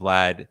giggle,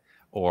 Vlad,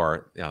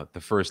 or the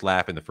first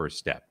laugh and the first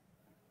step.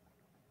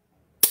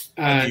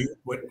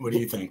 What do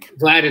you think,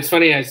 Vlad? It's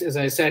funny, as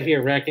I sat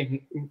here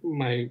racking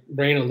my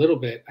brain a little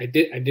bit, I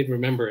did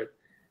remember it.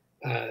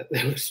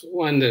 There was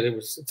one that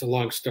it's a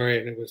long story,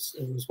 and it was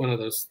one of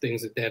those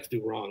things that dads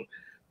do wrong,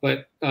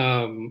 but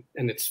and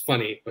it's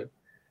funny, but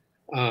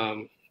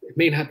it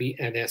may not be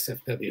an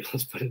SFW.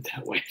 Let's put it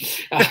that way.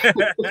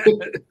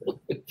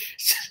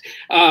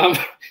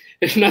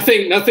 There's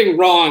nothing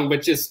wrong,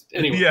 but just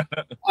anyway. Yeah.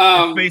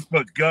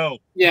 Facebook, go.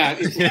 Yeah.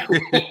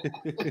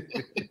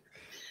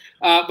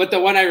 But the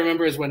one I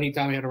remember is when he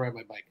taught me how to ride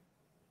my bike.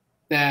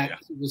 That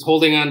he was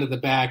holding on to the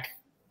back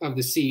of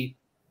the seat,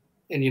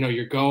 and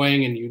you're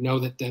going, and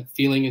that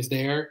feeling is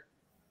there.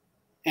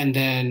 And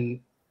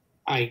then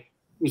I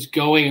was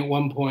going at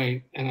one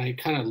point, and I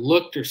kind of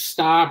looked or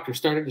stopped or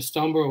started to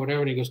stumble or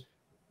whatever, and he goes,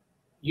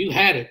 "You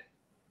had it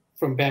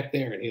from back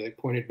there," and he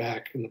pointed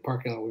back in the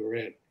parking lot we were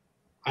in.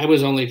 I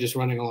was only just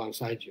running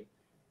alongside you,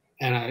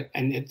 and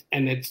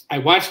I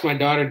watched my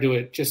daughter do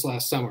it just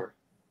last summer,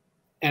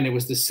 and it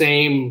was the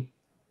same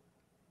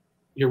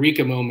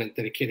eureka moment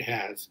that a kid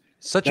has.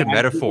 Such a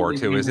metaphor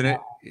too, isn't it?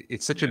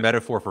 It's such a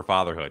metaphor for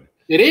fatherhood.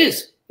 It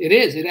is.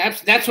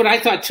 That's what I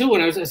thought too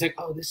when I was like,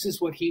 oh, this is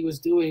what he was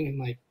doing,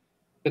 and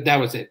but that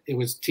was it. It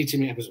was teaching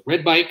me. It was a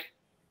red bike,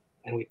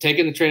 and we'd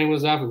taken the training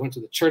wheels off. We went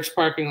to the church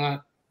parking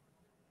lot,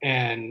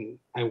 and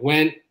I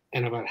went,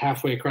 and about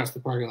halfway across the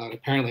parking lot,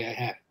 apparently I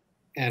had it.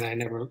 And I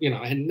never,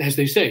 and as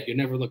they say, you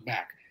never look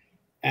back.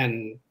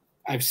 And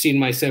I've seen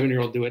my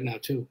 7-year-old do it now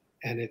too.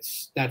 And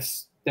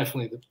that's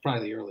definitely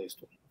probably the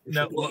earliest one.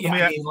 No, well, yeah,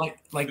 I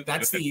mean,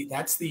 that's the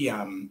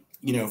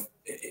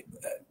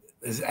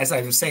as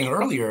I was saying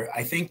earlier,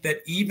 I think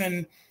that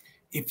even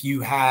if you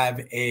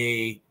have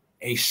a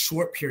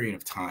short period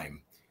of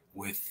time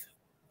with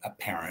a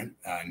parent,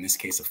 in this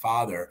case, a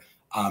father,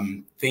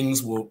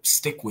 things will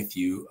stick with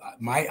you.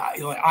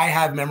 I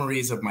have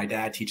memories of my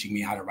dad teaching me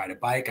how to ride a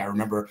bike. I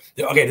remember,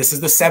 okay, this is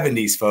the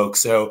 70s,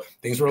 folks, so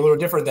things were a little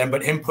different then,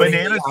 but him putting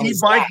banana seat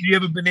bike. Do you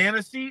have a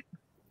banana seat?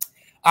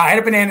 I had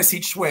a banana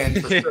seat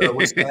Schwinn, for sure,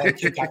 which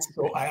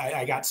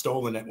I got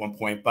stolen at one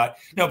point. But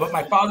no, but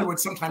my father would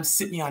sometimes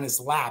sit me on his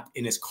lap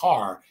in his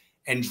car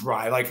and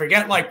drive.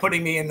 Forget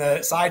putting me in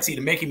the side seat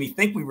and making me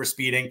think we were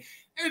speeding.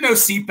 and no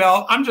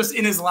seatbelt. I'm just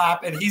in his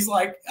lap, and he's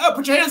like, "Oh,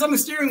 put your hands on the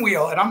steering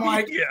wheel." And I'm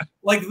like,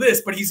 like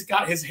this, but he's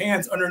got his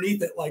hands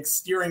underneath it, like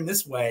steering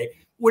this way.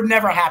 Would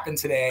never happen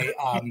today.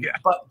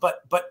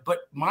 But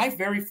my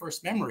very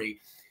first memory,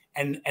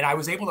 and I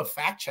was able to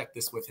fact check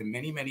this with him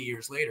many, many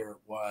years later,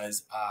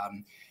 was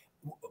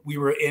we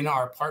were in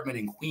our apartment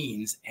in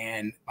Queens,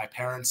 and my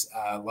parents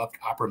loved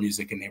opera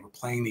music, and they were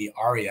playing the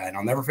aria. And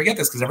I'll never forget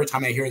this because every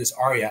time I hear this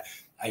aria,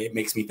 it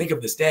makes me think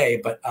of this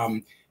day. But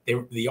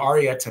the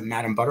aria to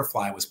Madame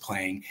Butterfly was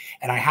playing,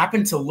 and I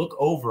happened to look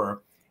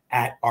over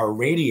at our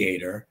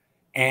radiator,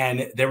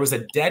 and there was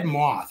a dead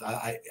moth.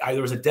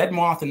 There was a dead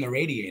moth in the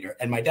radiator,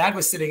 and my dad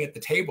was sitting at the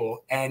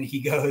table, and he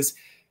goes,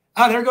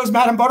 "Oh, there goes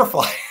Madame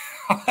Butterfly,"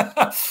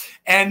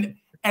 and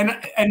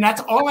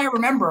that's all I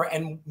remember.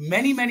 And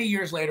many, many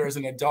years later, as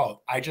an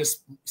adult, I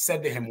just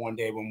said to him one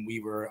day when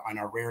we were on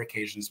our rare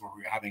occasions where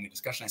we were having a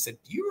discussion, I said,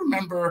 "Do you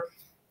remember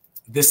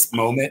this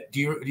moment? Do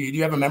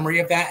you have a memory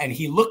of that?" And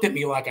he looked at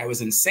me like I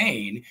was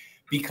insane,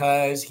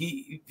 because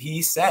he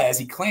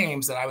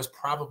claims that I was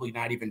probably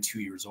not even 2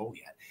 years old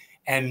yet.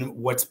 And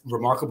what's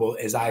remarkable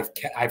is I've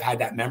had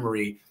that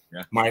memory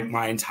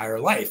my entire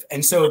life.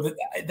 And so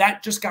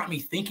that just got me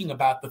thinking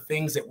about the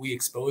things that we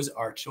expose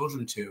our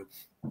children to,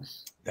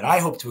 that I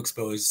hope to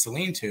expose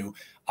Celine to,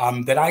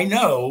 that I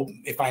know,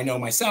 if I know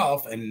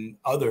myself and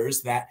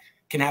others, that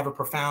can have a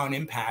profound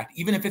impact,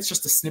 even if it's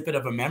just a snippet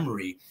of a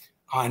memory,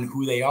 on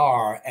who they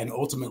are and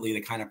ultimately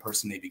the kind of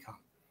person they become.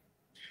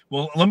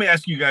 Well, let me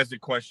ask you guys a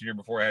question here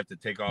before I have to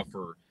take off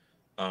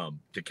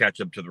to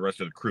catch up to the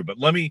rest of the crew. But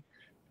let me,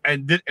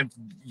 and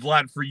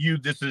Vlad, for you,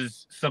 this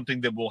is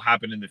something that will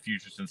happen in the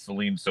future since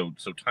Celine's so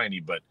tiny.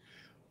 But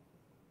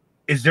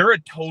is there a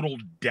total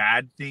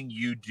dad thing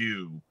you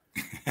do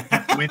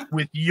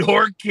with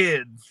your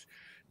kids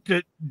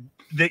that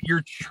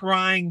you're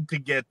trying to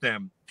get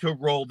them to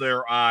roll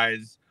their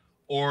eyes,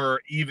 or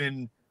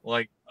even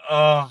like,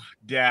 "Oh,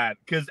 Dad"?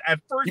 Because at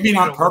first, you mean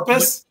on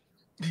purpose?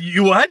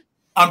 You what?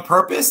 On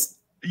purpose?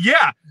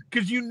 Yeah,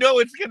 because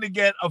it's going to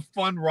get a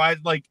fun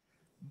ride. Like,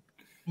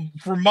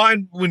 for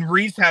mine, when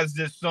Reese has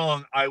this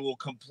song, I will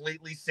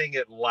completely sing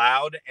it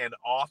loud and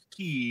off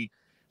key,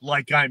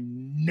 like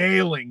I'm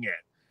nailing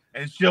it.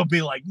 And she'll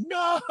be like,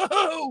 "No,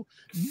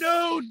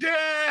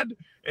 Dad."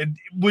 And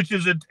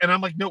and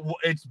I'm like, "No,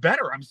 it's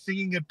better. I'm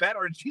singing it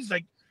better." And she's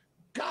like,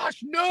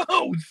 "Gosh, no,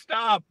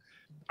 stop."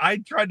 I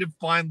tried to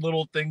find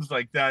little things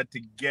like that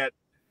to get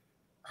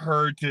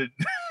her to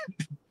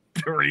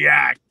to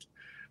react.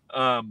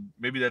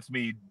 Maybe that's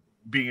me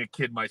being a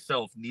kid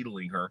myself,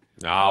 needling her.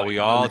 No, we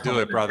all do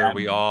it, brother.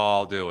 We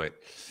all do it.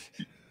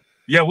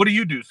 Yeah, what do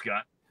you do,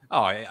 Scott?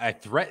 Oh, I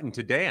threaten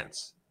to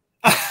dance.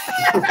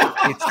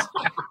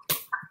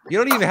 You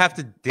don't even have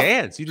to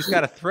dance. You just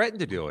got to threaten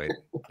to do it.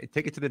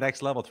 Take it to the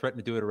next level. Threaten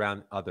to do it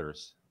around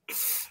others.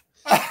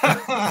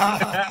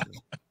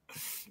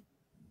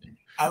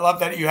 I love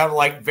that you have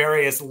like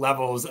various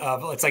levels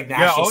of, it's like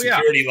national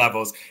security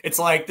levels. It's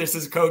like, this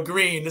is code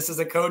green. This is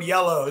a code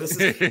yellow. This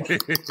is.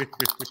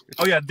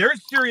 Oh yeah. They're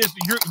serious.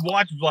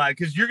 Watch, Vlad,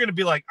 because you're going to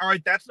be like, all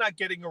right, that's not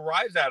getting a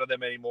rise out of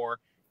them anymore.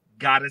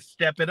 Got to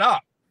step it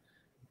up.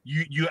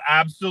 You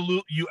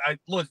absolutely,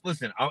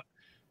 listen,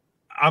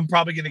 I'm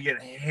probably going to get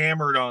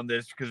hammered on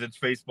this because it's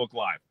Facebook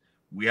Live.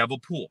 We have a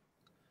pool.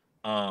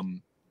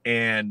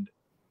 And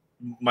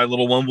my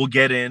little one will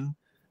get in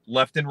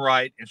left and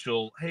right, and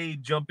she'll, "Hey,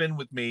 jump in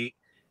with me."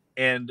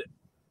 And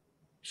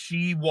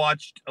she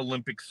watched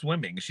Olympic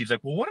swimming. She's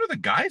like, "Well, what are the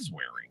guys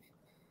wearing?"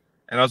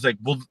 And I was like,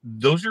 "Well,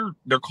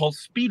 they're called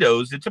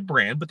Speedos. It's a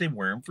brand, but they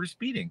wear them for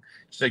speeding."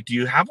 She's like, "Do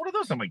you have one of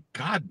those?" I'm like,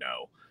 "God,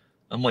 no."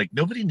 I'm like,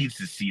 "Nobody needs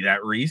to see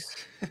that, Reese."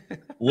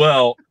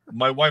 Well,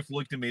 my wife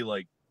looked at me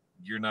like,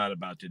 "You're not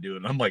about to do it."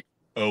 And I'm like,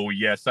 "Oh,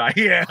 yes, I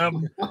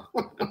am."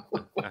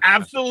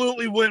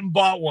 Absolutely went and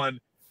bought one.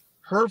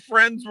 Her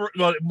friends were,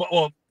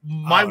 well,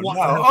 my wife,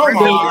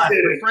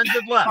 her friends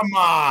had left. Come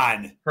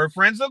on. Her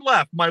friends had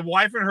left. My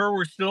wife and her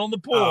were still in the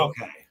pool. Oh,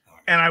 okay.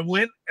 And I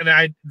went,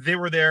 and they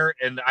were there,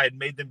 and I had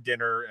made them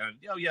dinner, and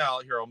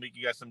I'll make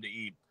you guys something to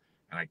eat.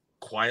 And I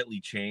quietly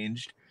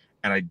changed,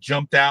 and I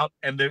jumped out,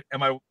 and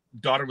my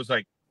daughter was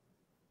like,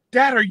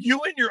 "Dad, are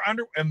you in your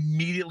under?"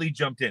 Immediately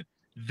jumped in.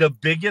 The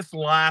biggest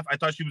laugh. I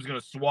thought she was going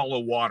to swallow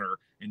water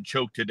and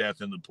choke to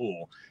death in the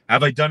pool.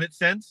 Have I done it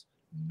since?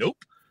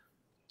 Nope.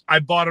 I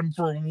bought them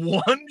for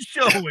one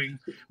showing,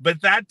 but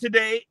that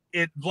today,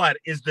 Vlad,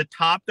 is the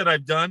top that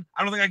I've done.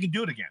 I don't think I can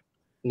do it again.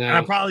 No. And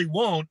I probably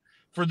won't,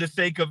 for the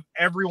sake of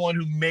everyone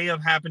who may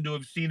have happened to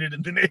have seen it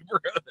in the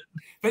neighborhood.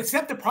 But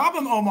except the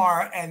problem,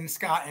 Omar and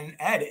Scott and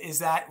Ed, is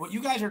that what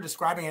you guys are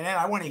describing, and Ed,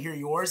 I want to hear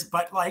yours,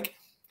 but like,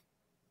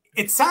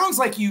 it sounds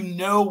like you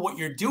know what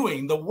you're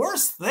doing. The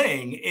worst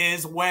thing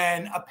is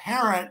when a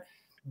parent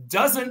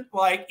doesn't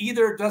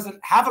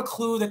have a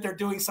clue that they're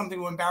doing something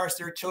to embarrass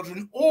their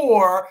children,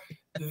 or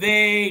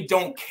they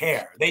don't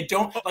care. They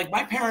don't, like,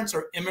 my parents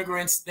are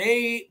immigrants.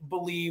 They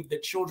believe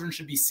that children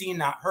should be seen,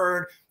 not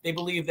heard. They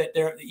believe that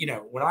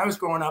when I was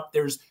growing up,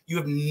 you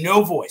have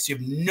no voice. You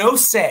have no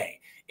say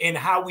in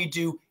how we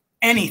do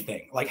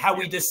anything, like how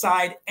we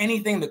decide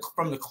anything,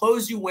 from the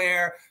clothes you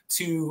wear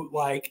to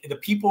like the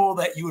people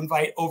that you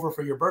invite over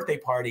for your birthday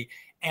party.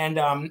 And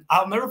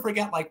I'll never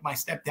forget, like my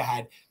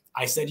stepdad,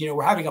 I said, you know,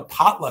 we're having a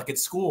potluck at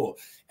school.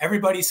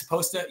 Everybody's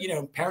supposed to, you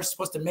know, parents are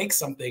supposed to make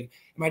something.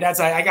 And my dad's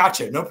like, I got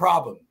you, no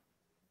problem.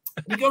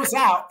 He goes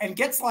out and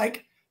gets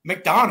like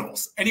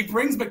McDonald's, and he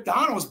brings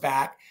McDonald's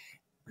back,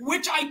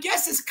 which I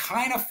guess is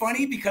kind of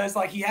funny because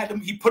like he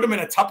put them in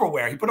a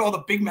Tupperware. He put all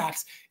the Big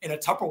Macs in a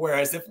Tupperware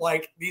as if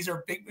like these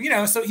are big, you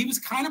know, so he was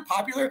kind of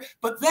popular.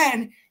 But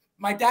then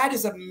my dad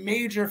is a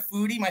major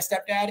foodie, my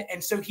stepdad.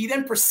 And so he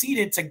then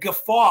proceeded to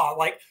guffaw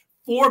like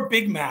 4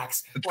 Big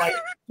Macs, like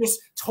just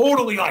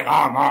totally like,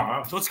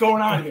 what's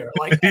going on here?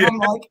 Like, and I'm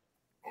like,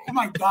 oh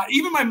my God.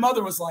 Even my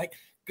mother was like,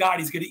 God,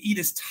 he's going to eat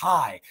his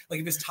tie. Like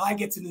if his tie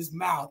gets in his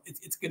mouth,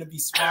 it's going to be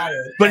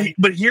swallowed.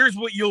 But here's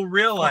what you'll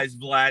realize,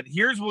 Vlad.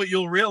 Here's what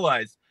you'll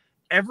realize.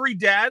 Every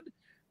dad,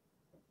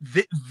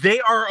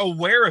 they are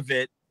aware of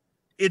it.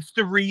 It's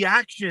the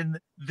reaction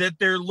that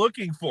they're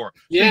looking for.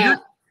 Yeah.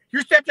 So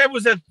your stepdad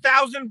was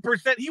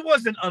 1,000%. He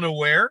wasn't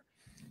unaware.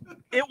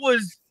 It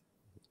was,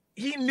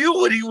 he knew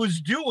what he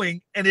was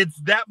doing. And it's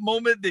that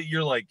moment that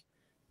you're like,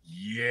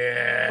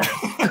 yeah.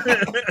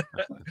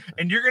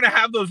 And you're going to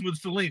have those with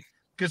Celine.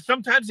 Because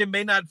sometimes it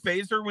may not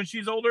faze her when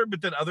she's older,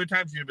 but then other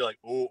times you're going to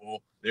be like, oh,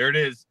 there it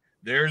is.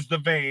 There's the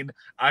vein.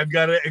 I've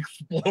got to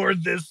explore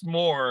this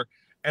more.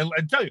 And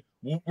I tell you,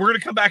 we're going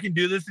to come back and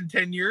do this in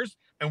 10 years,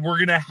 and we're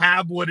going to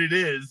have what it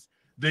is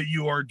that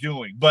you are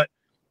doing. But,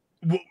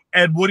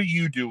 Ed, what do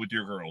you do with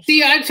your girls?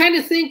 See, I'm trying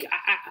to think.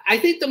 I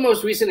think the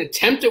most recent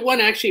attempt at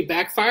one actually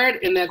backfired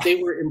in that they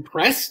were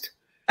impressed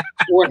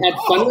or had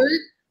fun with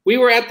it. We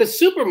were at the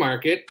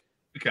supermarket.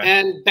 Okay.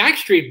 And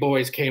Backstreet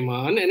Boys came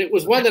on, and it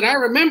was one that I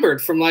remembered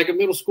from like a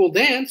middle school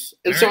dance.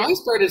 And so I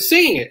started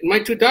singing it. And my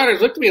 2 daughters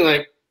looked at me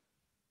like,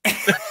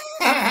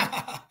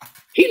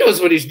 he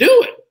knows what he's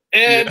doing.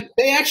 And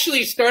they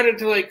actually started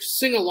to like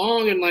sing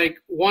along and like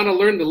want to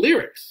learn the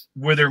lyrics.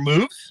 Were there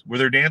moves? Were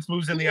there dance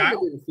moves in the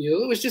aisle?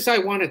 It was just I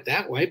want it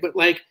that way. But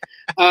like,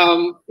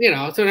 you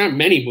know, so not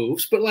many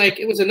moves, but like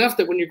it was enough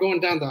that when you're going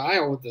down the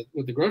aisle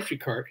with the grocery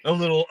cart, a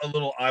little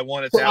I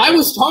want it. So I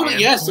was totally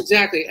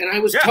exactly, and I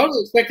was totally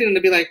expecting them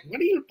to be like,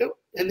 "What are you doing?"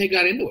 And they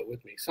got into it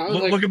with me. So I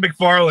was look at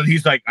MacFarlane.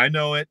 He's like, "I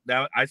know it.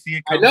 Now I see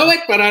it coming. I know it,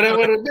 but I don't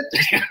want to admit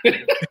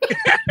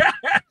that."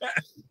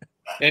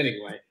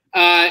 Anyway.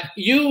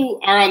 You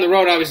are on the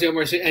road, obviously,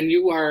 Omar, and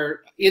you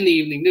are in the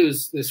evening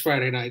news this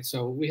Friday night.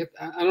 So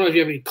I don't know if you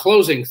have any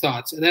closing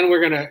thoughts, and then we're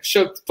going to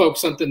show folks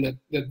something that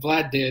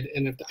Vlad did.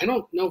 And I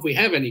don't know if we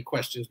have any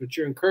questions, but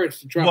you're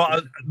encouraged to drop.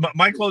 Well,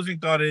 my closing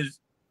thought is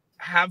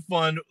have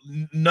fun.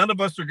 None of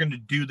us are going to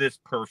do this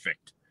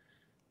perfect.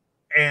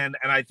 And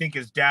I think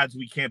as dads,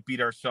 we can't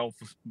beat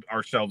ourselves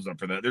up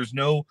for that. There's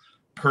no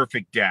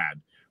perfect dad.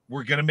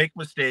 We're going to make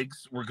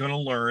mistakes. We're going to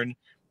learn.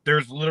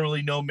 There's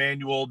literally no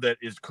manual that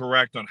is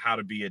correct on how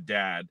to be a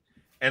dad.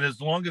 And as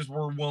long as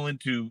we're willing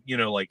to, you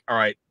know, like, all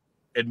right,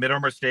 admit our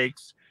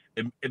mistakes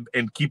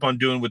and keep on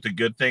doing with the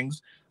good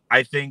things,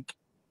 I think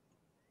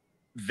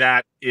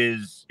that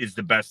is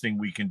the best thing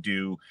we can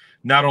do,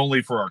 not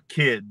only for our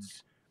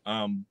kids,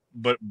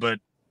 but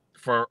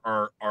for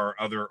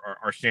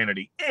our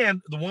sanity.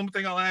 And the one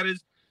thing I'll add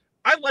is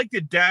I like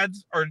that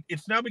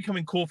it's now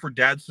becoming cool for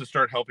dads to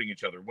start helping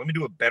each other. Women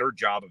do a better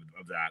job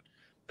of that,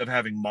 of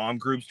having mom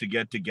groups to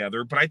get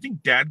together. But I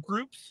think dad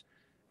groups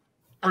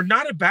are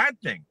not a bad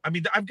thing. I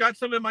mean, I've got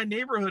some in my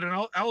neighborhood, and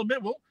I'll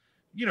admit, we'll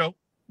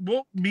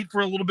meet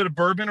for a little bit of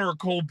bourbon or a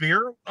cold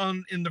beer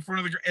in the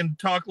front of and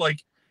talk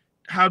like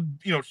how,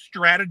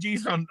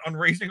 strategies on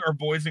raising our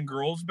boys and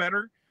girls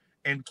better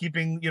and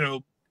keeping,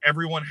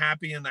 everyone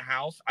happy in the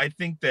house. I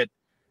think that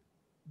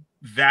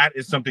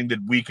is something that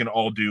we can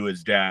all do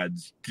as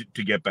dads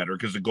to get better,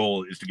 because the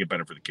goal is to get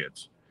better for the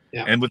kids.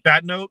 Yeah. And with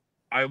that note,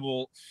 I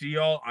will see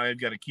y'all. I've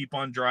got to keep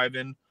on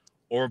driving.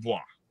 Au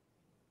revoir.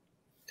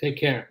 Take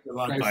care.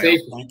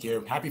 Thank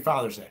you. Happy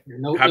Father's Day.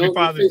 Happy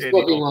Father's Day.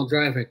 While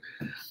driving.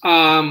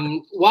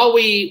 While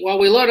we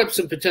load up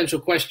some potential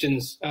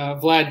questions,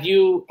 Vlad,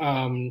 you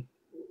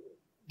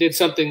did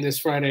something this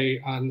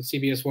Friday on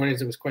CBS Mornings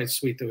that was quite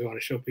sweet that we want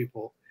to show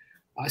people,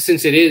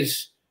 since it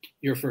is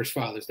your first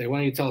Father's Day. Why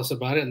don't you tell us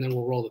about it, and then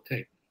we'll roll the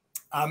tape.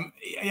 Our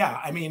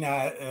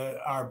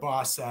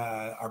bosses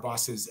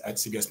at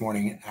CBS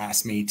Morning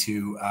asked me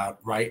to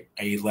write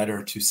a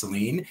letter to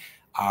Celine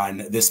on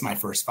this, my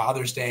first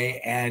Father's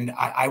Day. And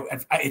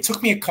it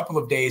took me a couple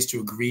of days to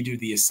agree to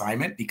the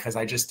assignment, because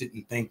I just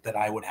didn't think that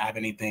I would have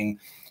anything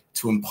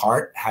to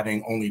impart,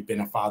 having only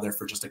been a father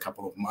for just a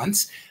couple of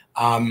months.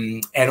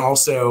 And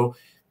also,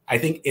 I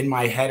think in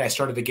my head, I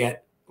started to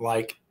get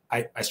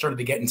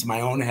into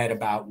my own head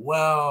about,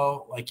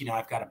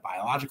 I've got a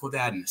biological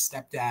dad and a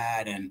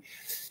stepdad, and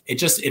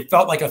it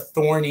felt like a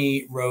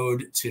thorny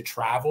road to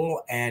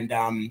travel. And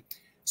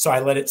so I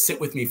let it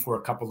sit with me for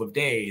a couple of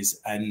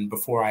days. And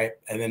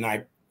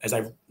as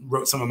I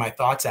wrote some of my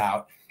thoughts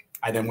out,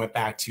 I then went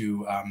back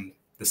to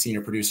the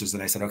senior producers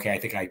and I said, okay, I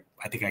think I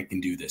can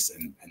do this.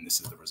 And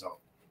this is the result.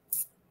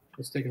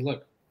 Let's take a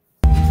look.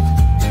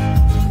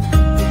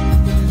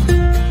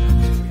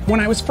 When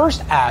I was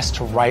first asked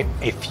to write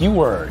a few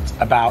words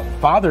about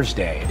Father's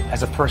Day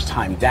as a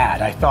first-time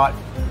dad, I thought,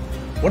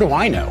 what do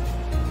I know?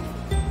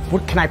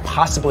 What can I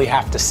possibly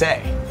have to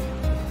say?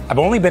 I've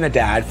only been a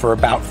dad for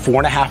about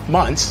 4.5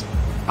 months.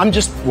 I'm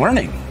just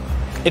learning.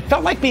 It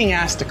felt like being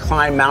asked to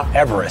climb Mount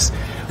Everest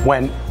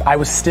when I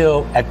was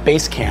still at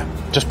base camp,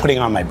 just putting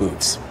on my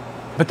boots.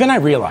 But then I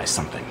realized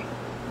something.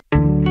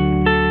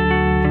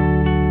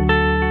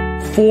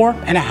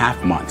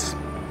 4.5 months,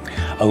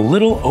 a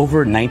little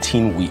over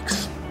 19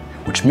 weeks,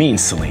 which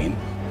means, Celine,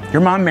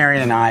 your mom,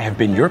 Marion, and I have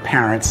been your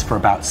parents for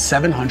about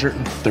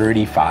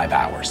 735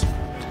 hours.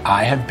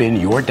 I have been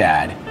your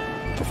dad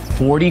for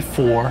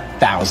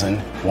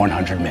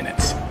 44,100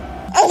 minutes.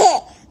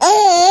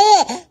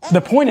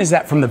 The point is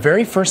that from the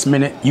very first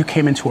minute you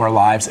came into our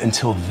lives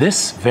until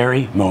this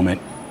very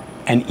moment,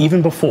 and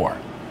even before,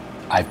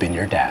 I've been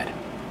your dad,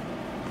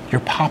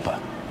 your papa.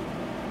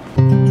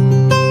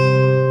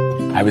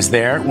 I was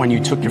there when you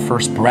took your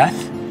first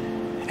breath,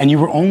 and you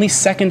were only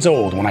seconds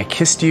old when I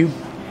kissed you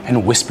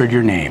and whispered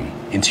your name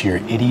into your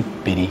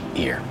itty-bitty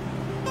ear.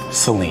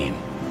 Celine,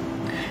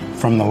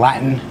 from the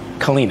Latin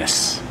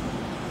calenus,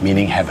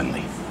 meaning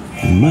heavenly.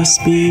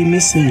 Must be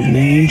missing an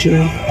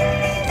angel.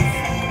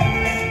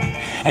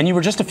 And you were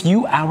just a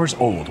few hours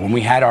old when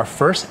we had our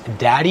first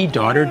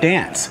daddy-daughter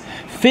dance,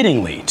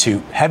 fittingly to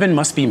Heaven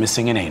Must Be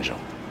Missing an Angel.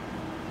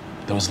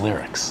 Those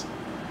lyrics.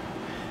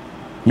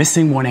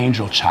 Missing one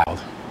angel,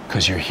 child,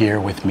 because you're here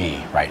with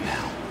me right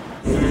now.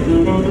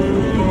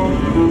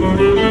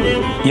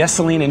 Yes,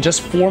 Celine, in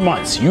just 4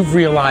 months, you've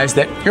realized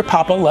that your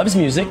papa loves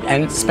music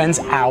and spends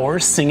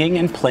hours singing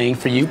and playing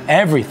for you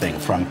everything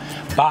from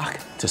Bach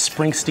to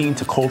Springsteen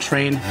to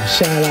Coltrane.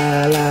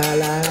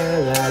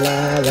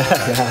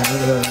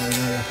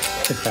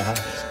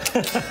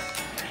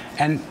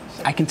 And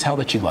I can tell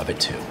that you love it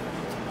too,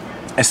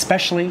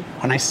 especially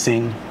when I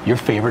sing your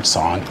favorite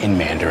song in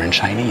Mandarin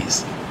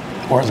Chinese.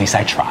 Or at least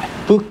I try.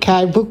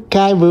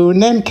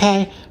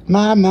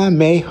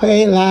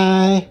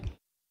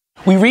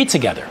 We read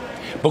together,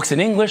 books in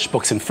English,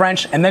 books in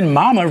French, and then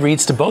Mama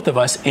reads to both of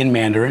us in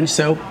Mandarin,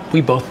 so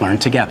we both learn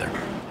together.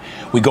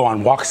 We go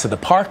on walks to the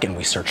park and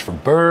we search for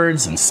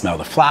birds and smell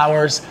the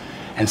flowers,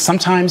 and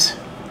sometimes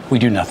we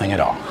do nothing at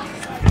all.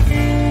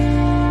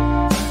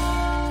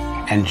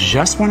 And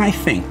just when I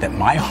think that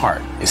my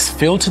heart is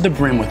filled to the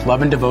brim with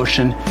love and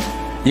devotion,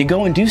 you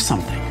go and do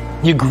something.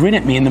 You grin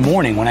at me in the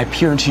morning when I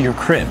peer into your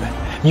crib.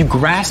 You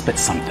grasp at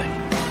something.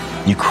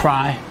 You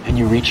cry and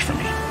you reach for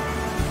me.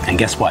 And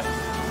guess what?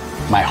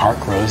 My heart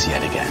grows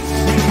yet again.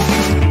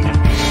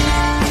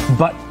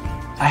 But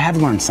I have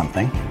learned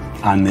something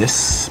on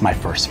this, my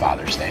first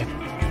Father's Day.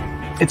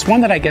 It's one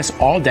that I guess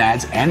all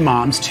dads and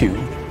moms too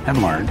have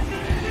learned.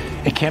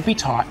 It can't be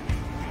taught.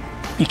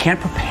 You can't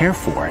prepare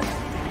for it,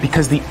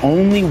 because the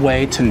only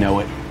way to know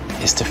it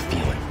is to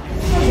feel it,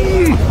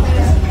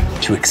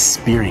 to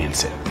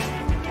experience it,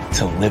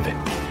 to live it.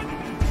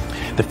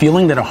 The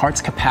feeling that a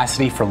heart's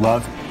capacity for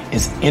love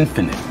is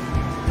infinite,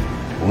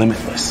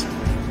 limitless,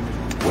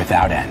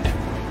 without end.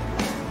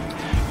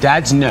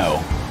 Dads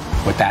know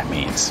what that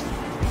means.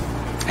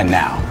 And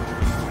now,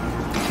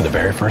 for the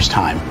very first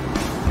time,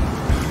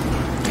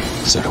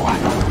 so do I.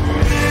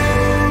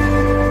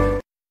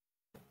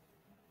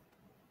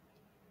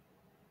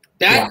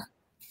 That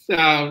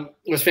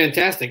was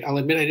fantastic. I'll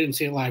admit I didn't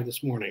see it live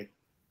this morning.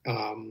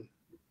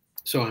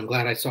 So I'm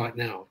glad I saw it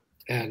now.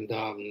 And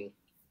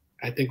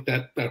I think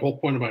that whole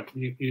point about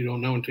you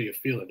don't know until you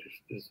feel it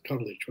is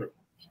totally true.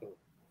 So,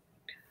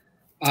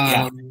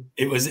 yeah,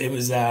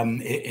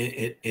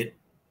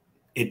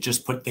 it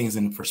just put things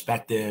in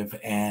perspective.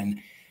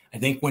 And I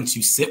think once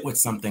you sit with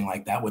something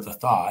like that with a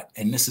thought,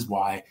 and this is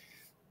why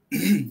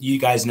you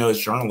guys know as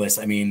journalists,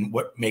 I mean,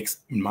 what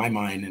makes, in my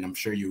mind, and I'm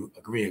sure you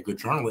agree, a good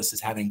journalist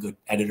is having good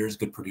editors,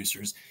 good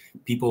producers,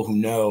 people who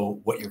know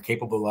what you're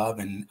capable of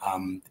and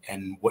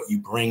what you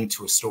bring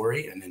to a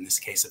story, and in this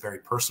case, a very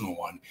personal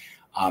one.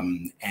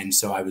 And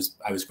so I was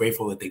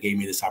grateful that they gave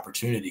me this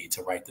opportunity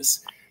to write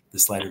this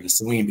letter to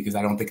Celine, because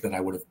I don't think that I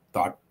would have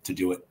thought to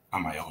do it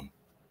on my own.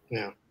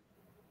 Yeah.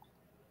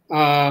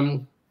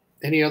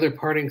 Any other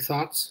parting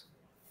thoughts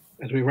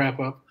as we wrap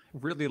up?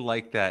 Really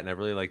like that, and I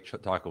really like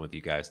talking with you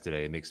guys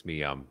today. It makes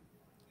me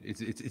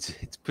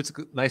it puts a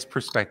nice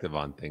perspective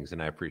on things,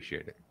 and I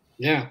appreciate it.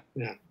 Yeah.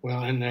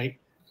 Well, and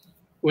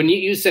when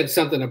you said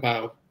something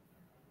about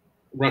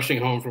rushing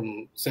home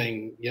from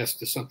saying yes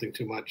to something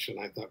too much, and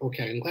I thought,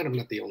 okay, I'm glad I'm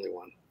not the only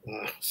one.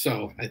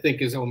 So I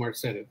think, as Omar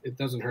said, it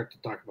doesn't hurt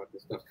to talk about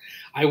this stuff.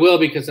 I will,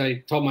 because I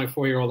told my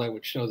 4-year-old I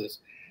would show this.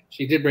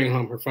 She did bring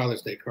home her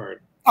Father's Day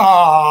card.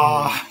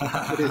 Oh,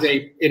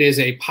 it is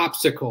a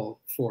popsicle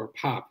for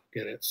Pop.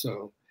 Get it?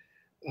 So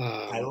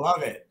I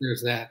love it.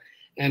 There's that.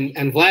 And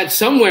Vlad,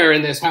 somewhere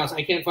in this house,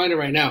 I can't find it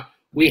right now,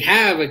 we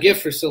have a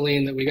gift for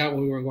Celine that we got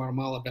when we were in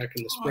Guatemala back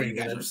in the spring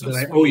that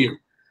I owe you.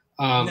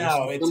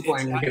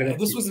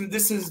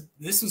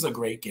 This was a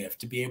great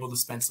gift to be able to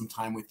spend some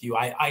time with you.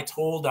 I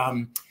told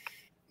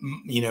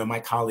my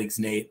colleagues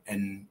Nate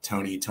and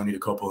Tony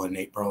DeCopel and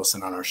Nate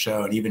Burleson on our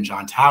show, and even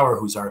John Tower,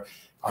 who's our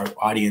our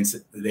audience,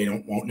 they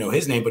won't know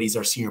his name, but he's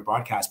our senior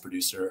broadcast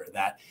producer,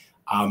 that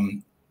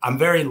I'm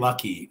very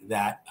lucky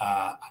that,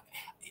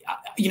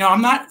 you know,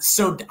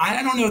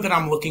 I don't know that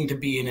I'm looking to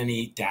be in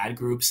any dad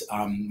groups.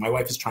 My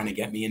wife is trying to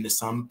get me into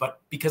some,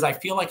 but because I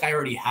feel like I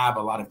already have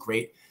a lot of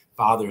great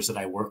fathers that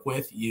I work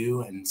with,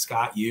 you and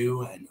Scott,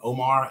 you and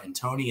Omar and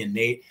Tony and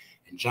Nate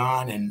and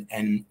John,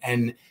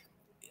 and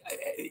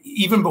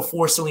even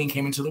before Celine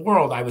came into the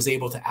world, I was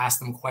able to ask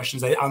them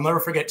questions. I'll never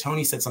forget,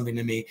 Tony said something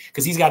to me,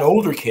 because he's got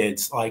older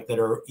kids like that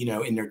are, you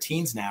know, in their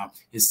teens now,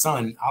 his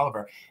son,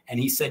 Oliver. And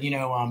he said, you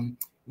know,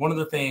 one of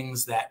the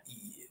things that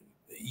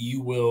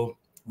you will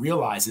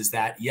realize is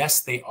that,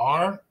 yes, they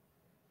are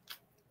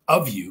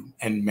of you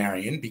and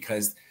Marion,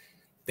 because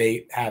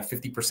they have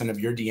 50% of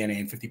your DNA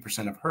and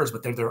 50% of hers,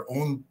 but they're their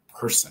own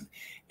person.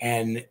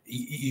 And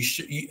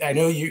I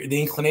know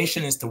the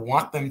inclination is to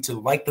want them to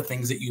like the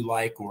things that you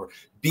like or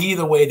be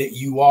the way that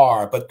you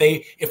are, but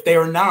if they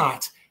are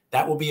not,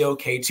 that will be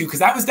okay too. Because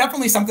that was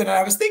definitely something that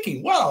I was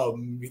thinking, well,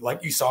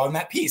 like you saw in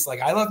that piece,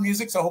 like I love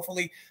music, so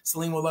hopefully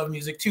Celine will love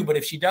music too. But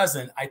if she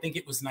doesn't, I think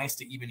it was nice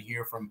to even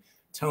hear from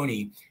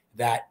Tony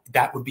that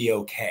would be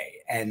okay.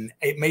 And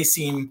it may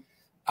seem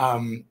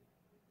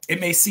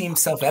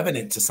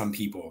self-evident to some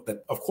people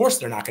that, of course,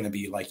 they're not going to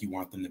be like you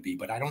want them to be,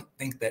 but I don't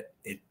think that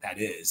that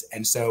is.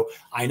 And so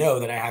I know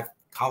that I have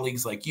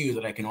colleagues like you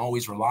that I can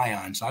always rely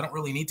on. So I don't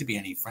really need to be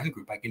any friend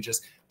group. I can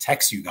just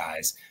text you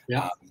guys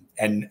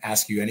and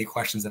ask you any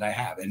questions that I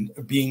have. And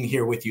being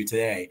here with you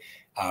today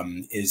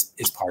is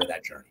part of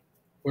that journey.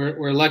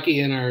 We're lucky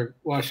in our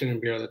Washington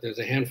bureau that there's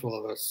a handful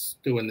of us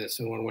doing this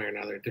in one way or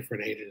another at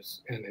different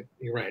ages. And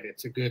you're right,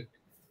 it's a good.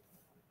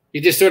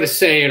 You just sort of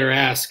say it or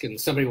ask, and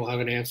somebody will have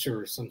an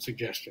answer or some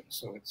suggestion.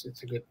 So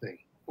it's a good thing.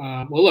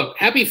 Well, look,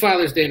 happy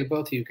Father's Day to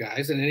both of you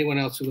guys, and anyone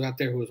else who's out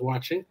there who is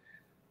watching.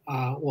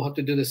 We'll have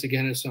to do this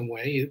again in some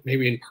way,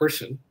 maybe in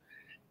person.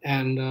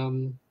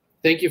 And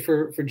thank you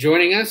for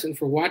joining us and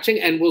for watching.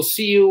 And we'll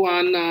see you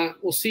on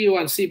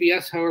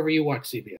CBS, however you watch CBS.